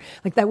mother.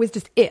 Like, that was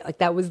just it. Like,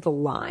 that was the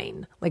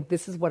line. Like,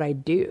 this is what I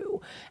do.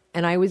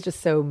 And I was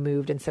just so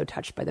moved and so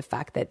touched by the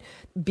fact that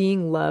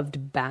being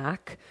loved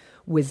back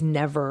was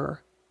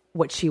never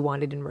what she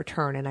wanted in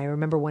return. And I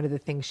remember one of the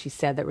things she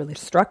said that really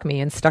struck me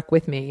and stuck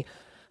with me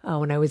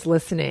when I was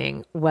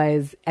listening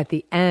was, at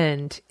the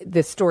end,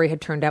 this story had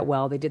turned out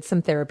well. They did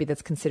some therapy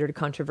that's considered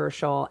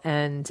controversial,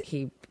 and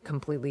he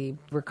completely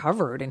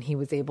recovered, and he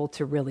was able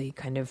to really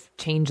kind of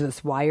change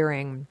this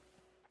wiring.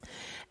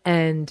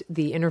 And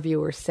the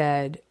interviewer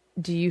said,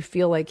 do you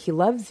feel like he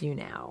loves you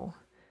now?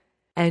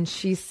 And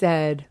she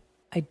said,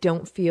 I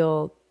don't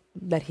feel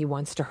that he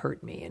wants to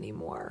hurt me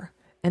anymore.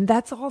 And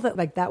that's all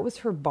that was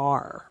her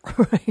bar,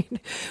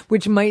 right?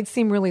 Which might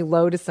seem really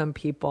low to some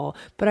people,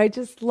 but I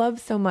just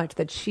love so much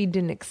that she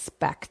didn't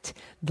expect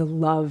the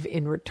love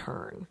in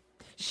return.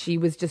 She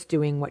was just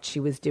doing what she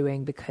was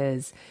doing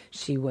because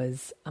she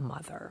was a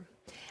mother.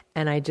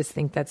 And I just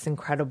think that's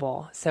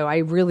incredible. So I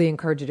really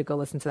encourage you to go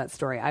listen to that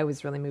story. I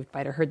was really moved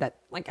by it. I heard that,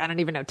 I don't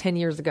even know, 10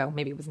 years ago.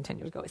 Maybe it wasn't 10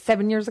 years ago,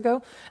 7 years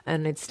ago.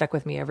 And it's stuck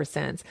with me ever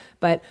since.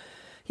 But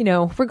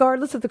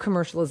regardless of the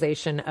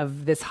commercialization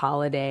of this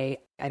holiday,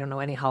 I don't know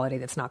any holiday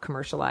that's not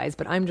commercialized,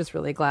 but I'm just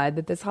really glad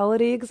that this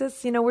holiday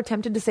exists. We're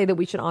tempted to say that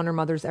we should honor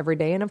mothers every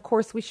day. And of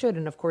course we should.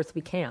 And of course we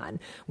can.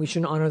 We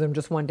shouldn't honor them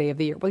just one day of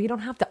the year. Well, you don't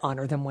have to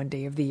honor them one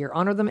day of the year.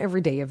 Honor them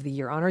every day of the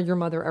year. Honor your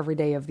mother every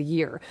day of the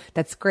year.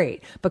 That's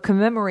great. But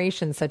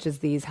commemorations such as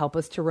these help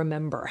us to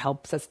remember,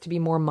 helps us to be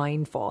more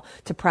mindful,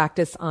 to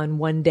practice on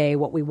one day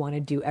what we want to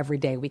do every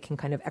day. We can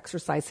kind of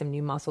exercise some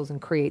new muscles and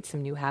create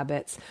some new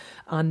habits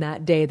on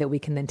that day that we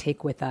can then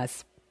take with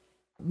us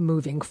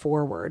moving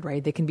forward,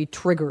 right? They can be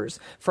triggers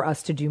for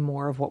us to do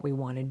more of what we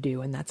want to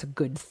do. And that's a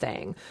good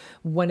thing.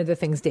 One of the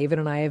things David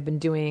and I have been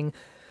doing,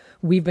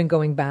 we've been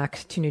going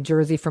back to New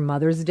Jersey for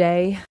Mother's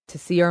Day to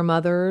see our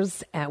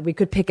mothers. We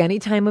could pick any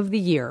time of the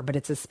year, but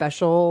it's a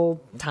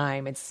special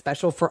time. It's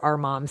special for our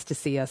moms to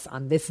see us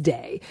on this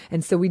day.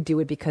 And so we do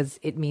it because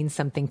it means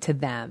something to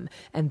them,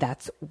 and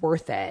that's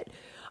worth it.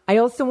 I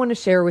also want to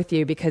share with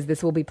you, because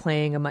this will be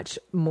playing a much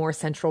more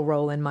central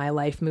role in my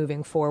life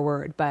moving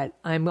forward, but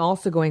I'm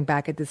also going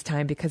back at this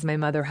time because my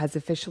mother has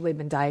officially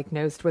been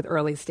diagnosed with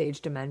early stage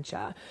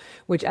dementia,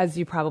 which, as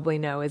you probably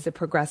know, is a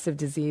progressive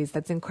disease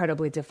that's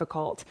incredibly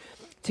difficult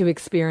to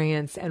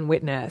experience and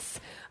witness.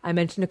 I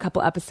mentioned a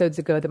couple episodes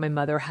ago that my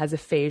mother has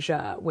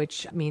aphasia,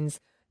 which means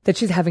that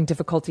she's having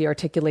difficulty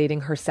articulating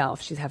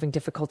herself. She's having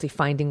difficulty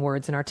finding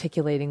words and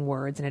articulating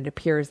words, and it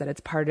appears that it's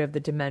part of the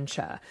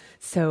dementia.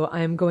 So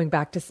I'm going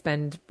back to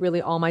spend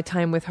really all my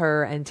time with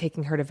her and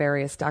taking her to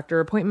various doctor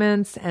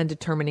appointments and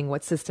determining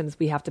what systems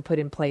we have to put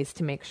in place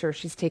to make sure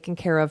she's taken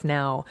care of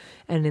now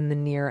and in the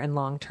near and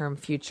long-term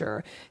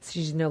future. So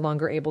she's no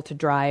longer able to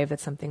drive.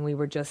 That's something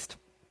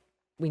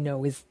we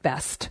know is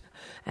best.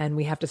 And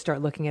we have to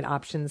start looking at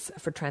options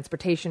for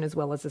transportation as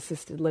well as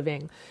assisted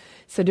living.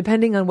 So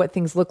depending on what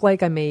things look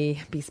like, I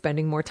may be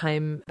spending more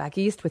time back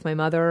east with my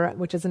mother,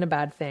 which isn't a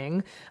bad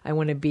thing. I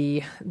want to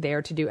be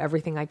there to do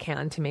everything I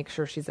can to make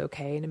sure she's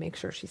okay and to make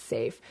sure she's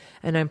safe.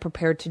 And I'm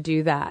prepared to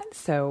do that.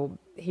 So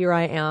here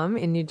I am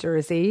in New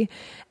Jersey,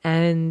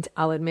 and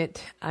I'll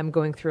admit I'm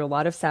going through a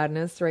lot of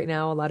sadness right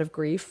now, a lot of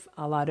grief,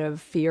 a lot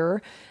of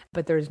fear,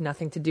 but there's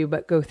nothing to do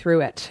but go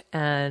through it.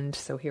 And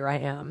so here I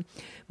am.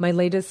 My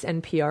latest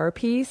NPR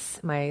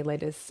piece, my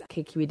latest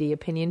KQED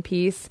opinion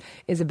piece,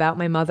 is about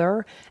my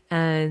mother.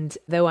 And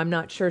though I'm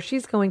not sure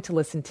she's going to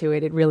listen to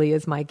it, it really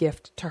is my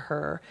gift to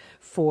her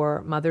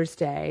for Mother's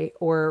Day,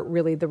 or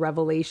really the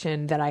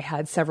revelation that I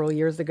had several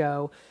years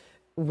ago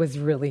was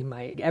really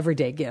my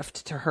everyday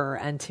gift to her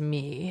and to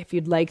me. If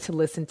you'd like to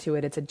listen to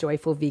it, it's at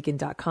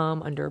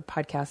joyfulvegan.com under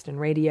podcast and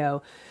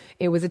radio.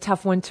 It was a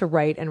tough one to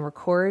write and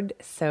record,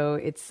 so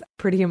it's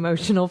pretty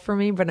emotional for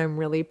me, but I'm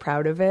really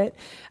proud of it.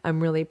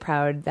 I'm really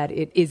proud that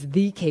it is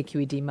the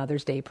KQED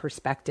Mother's Day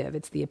perspective.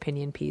 It's the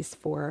opinion piece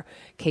for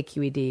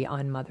KQED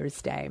on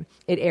Mother's Day.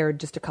 It aired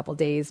just a couple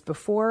days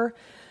before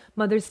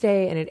Mother's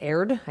Day, and it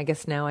aired. I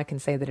guess now I can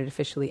say that it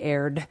officially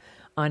aired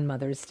on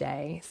Mother's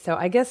Day. So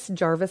I guess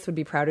Jarvis would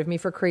be proud of me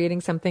for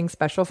creating something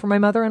special for my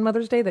mother on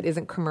Mother's Day that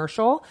isn't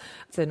commercial.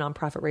 It's a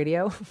nonprofit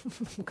radio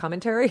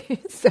commentary.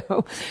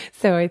 So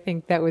I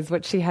think that was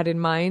what she had in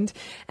mind.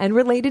 And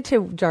related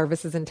to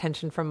Jarvis's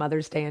intention for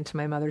Mother's Day and to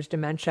my mother's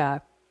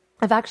dementia,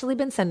 I've actually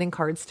been sending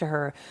cards to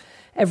her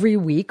every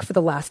week for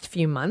the last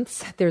few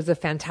months. There's a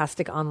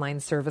fantastic online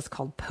service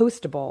called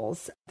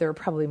Postables. There are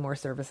probably more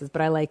services,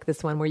 but I like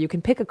this one where you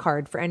can pick a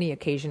card for any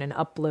occasion and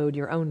upload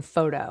your own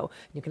photo.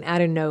 You can add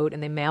a note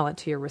and they mail it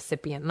to your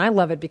recipient. And I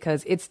love it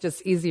because it's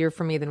just easier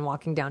for me than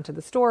walking down to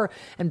the store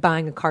and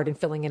buying a card and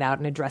filling it out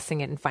and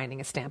addressing it and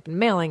finding a stamp and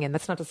mailing. And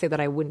that's not to say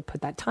that I wouldn't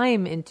put that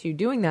time into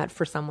doing that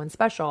for someone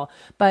special,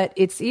 but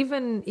it's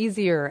even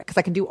easier because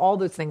I can do all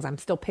those things. I'm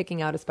still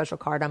picking out a special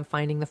card. I'm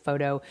finding the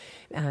photo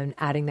and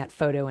adding that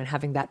photo and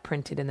having that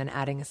printed and then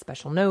adding a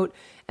special note.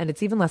 And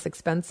it's even less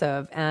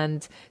expensive.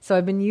 And so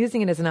I've been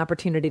using it as an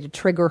opportunity to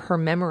trigger her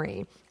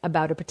memory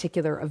about a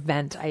particular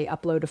event. I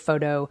upload a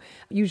photo,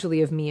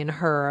 usually of me and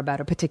her,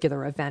 about a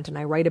particular event, and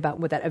I write about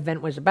what that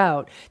event was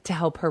about to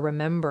help her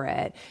remember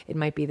it. It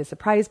might be the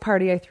surprise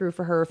party I threw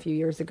for her a few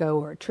years ago,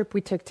 or a trip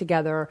we took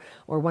together,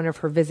 or one of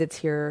her visits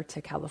here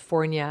to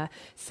California.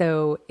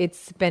 So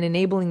it's been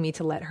enabling me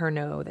to let her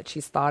know that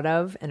she's thought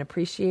of and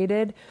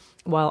appreciated,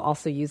 while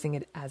also using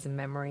it as a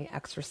memory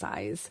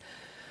exercise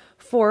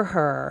for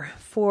her,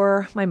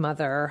 for my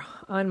mother.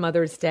 On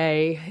Mother's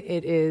Day,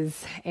 it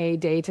is a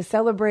day to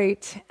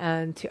celebrate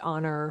and to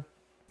honor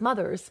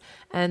mothers.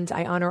 And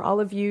I honor all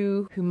of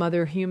you who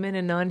mother human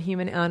and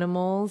non-human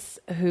animals,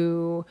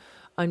 who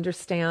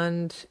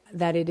understand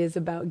that it is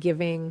about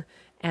giving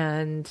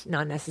and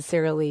not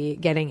necessarily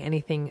getting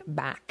anything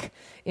back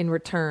in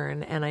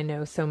return. And I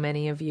know so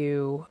many of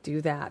you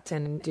do that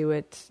and do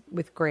it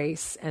with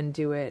grace and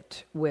do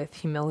it with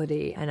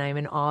humility. And I'm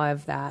in awe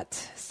of that.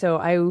 So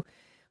I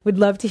would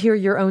love to hear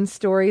your own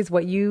stories,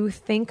 what you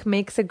think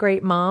makes a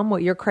great mom,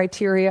 what your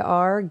criteria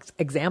are,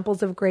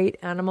 examples of great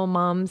animal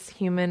moms,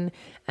 human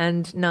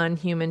and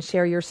non-human.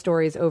 Share your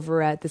stories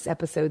over at this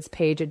episode's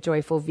page at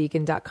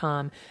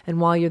joyfulvegan.com.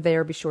 And while you're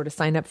there, be sure to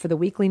sign up for the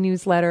weekly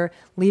newsletter,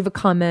 leave a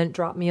comment,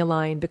 drop me a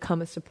line,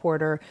 become a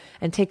supporter,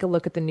 and take a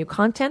look at the new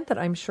content that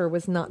I'm sure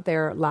was not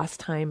there last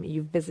time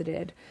you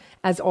visited.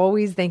 As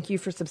always, thank you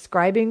for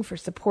subscribing, for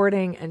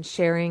supporting and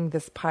sharing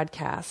this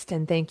podcast.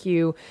 And thank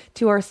you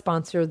to our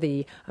sponsor,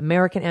 the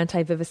American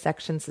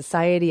Anti-Vivisection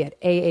Society at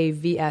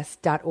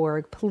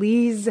aavs.org.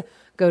 Please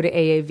go to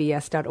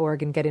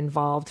aavs.org and get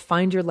involved.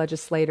 Find your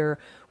legislator,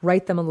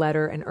 write them a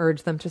letter, and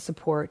urge them to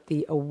support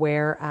the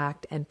AWARE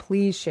Act. And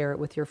please share it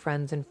with your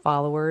friends and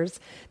followers.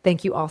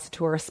 Thank you also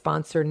to our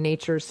sponsor,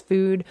 Nature's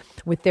Food.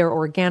 With their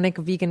organic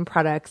vegan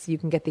products, you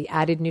can get the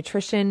added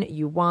nutrition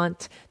you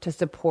want to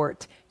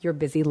support your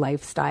busy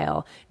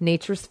lifestyle.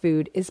 Nature's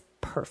Food is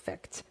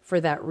perfect for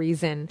that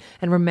reason.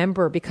 And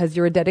remember, because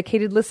you're a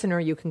dedicated listener,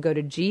 you can go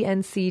to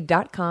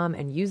gnc.com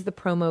and use the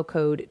promo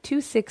code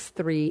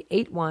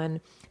 26381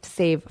 to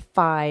save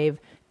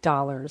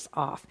 $5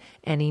 off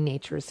any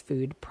Nature's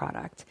Food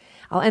product.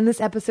 I'll end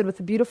this episode with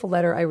a beautiful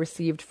letter I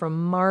received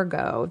from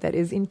Margot that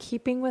is in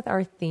keeping with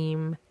our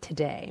theme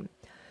today.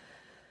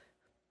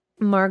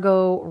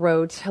 Margot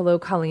wrote, "Hello,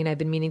 Colleen. I've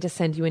been meaning to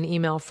send you an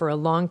email for a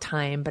long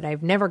time, but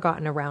I've never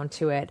gotten around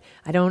to it.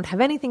 I don't have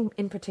anything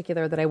in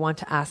particular that I want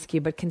to ask you,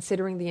 but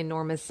considering the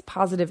enormous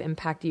positive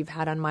impact you've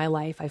had on my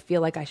life, I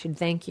feel like I should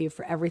thank you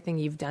for everything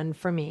you've done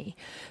for me.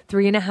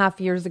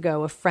 3.5 years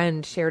ago, a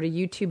friend shared a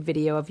YouTube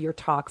video of your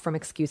talk from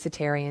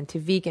excusitarian to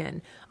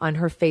vegan on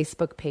her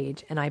Facebook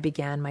page, and I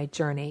began my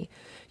journey.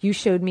 You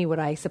showed me what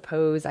I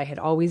suppose I had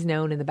always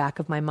known in the back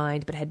of my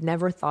mind, but had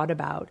never thought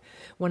about.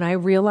 When I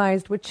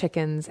realized what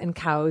chickens and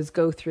cows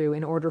go through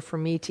in order for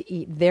me to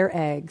eat their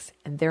eggs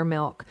and their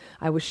milk,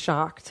 I was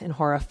shocked and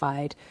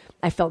horrified.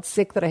 I felt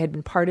sick that I had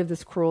been part of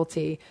this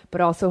cruelty,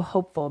 but also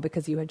hopeful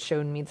because you had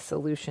shown me the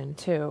solution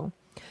too.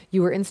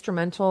 You were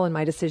instrumental in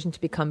my decision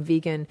to become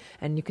vegan,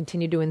 and you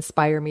continue to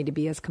inspire me to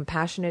be as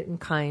compassionate and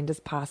kind as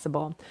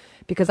possible.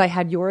 Because I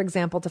had your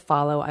example to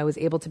follow, I was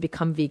able to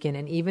become vegan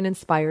and even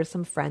inspire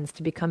some friends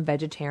to become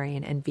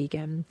vegetarian and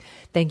vegan.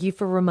 Thank you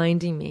for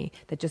reminding me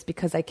that just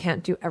because I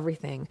can't do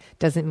everything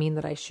doesn't mean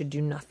that I should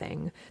do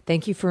nothing.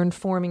 Thank you for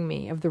informing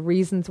me of the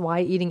reasons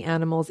why eating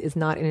animals is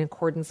not in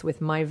accordance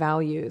with my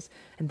values.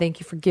 And thank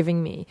you for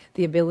giving me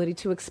the ability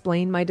to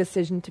explain my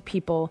decision to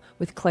people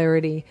with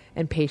clarity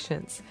and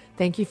patience.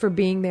 Thank you for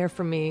being there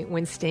for me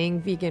when staying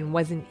vegan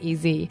wasn't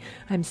easy.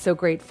 I'm so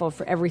grateful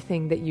for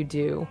everything that you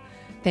do.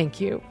 Thank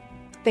you.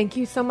 Thank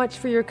you so much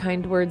for your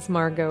kind words,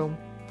 Margot.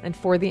 And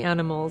for the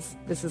animals,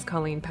 this is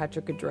Colleen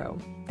Patrick-Goudreau.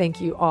 Thank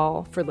you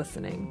all for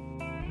listening.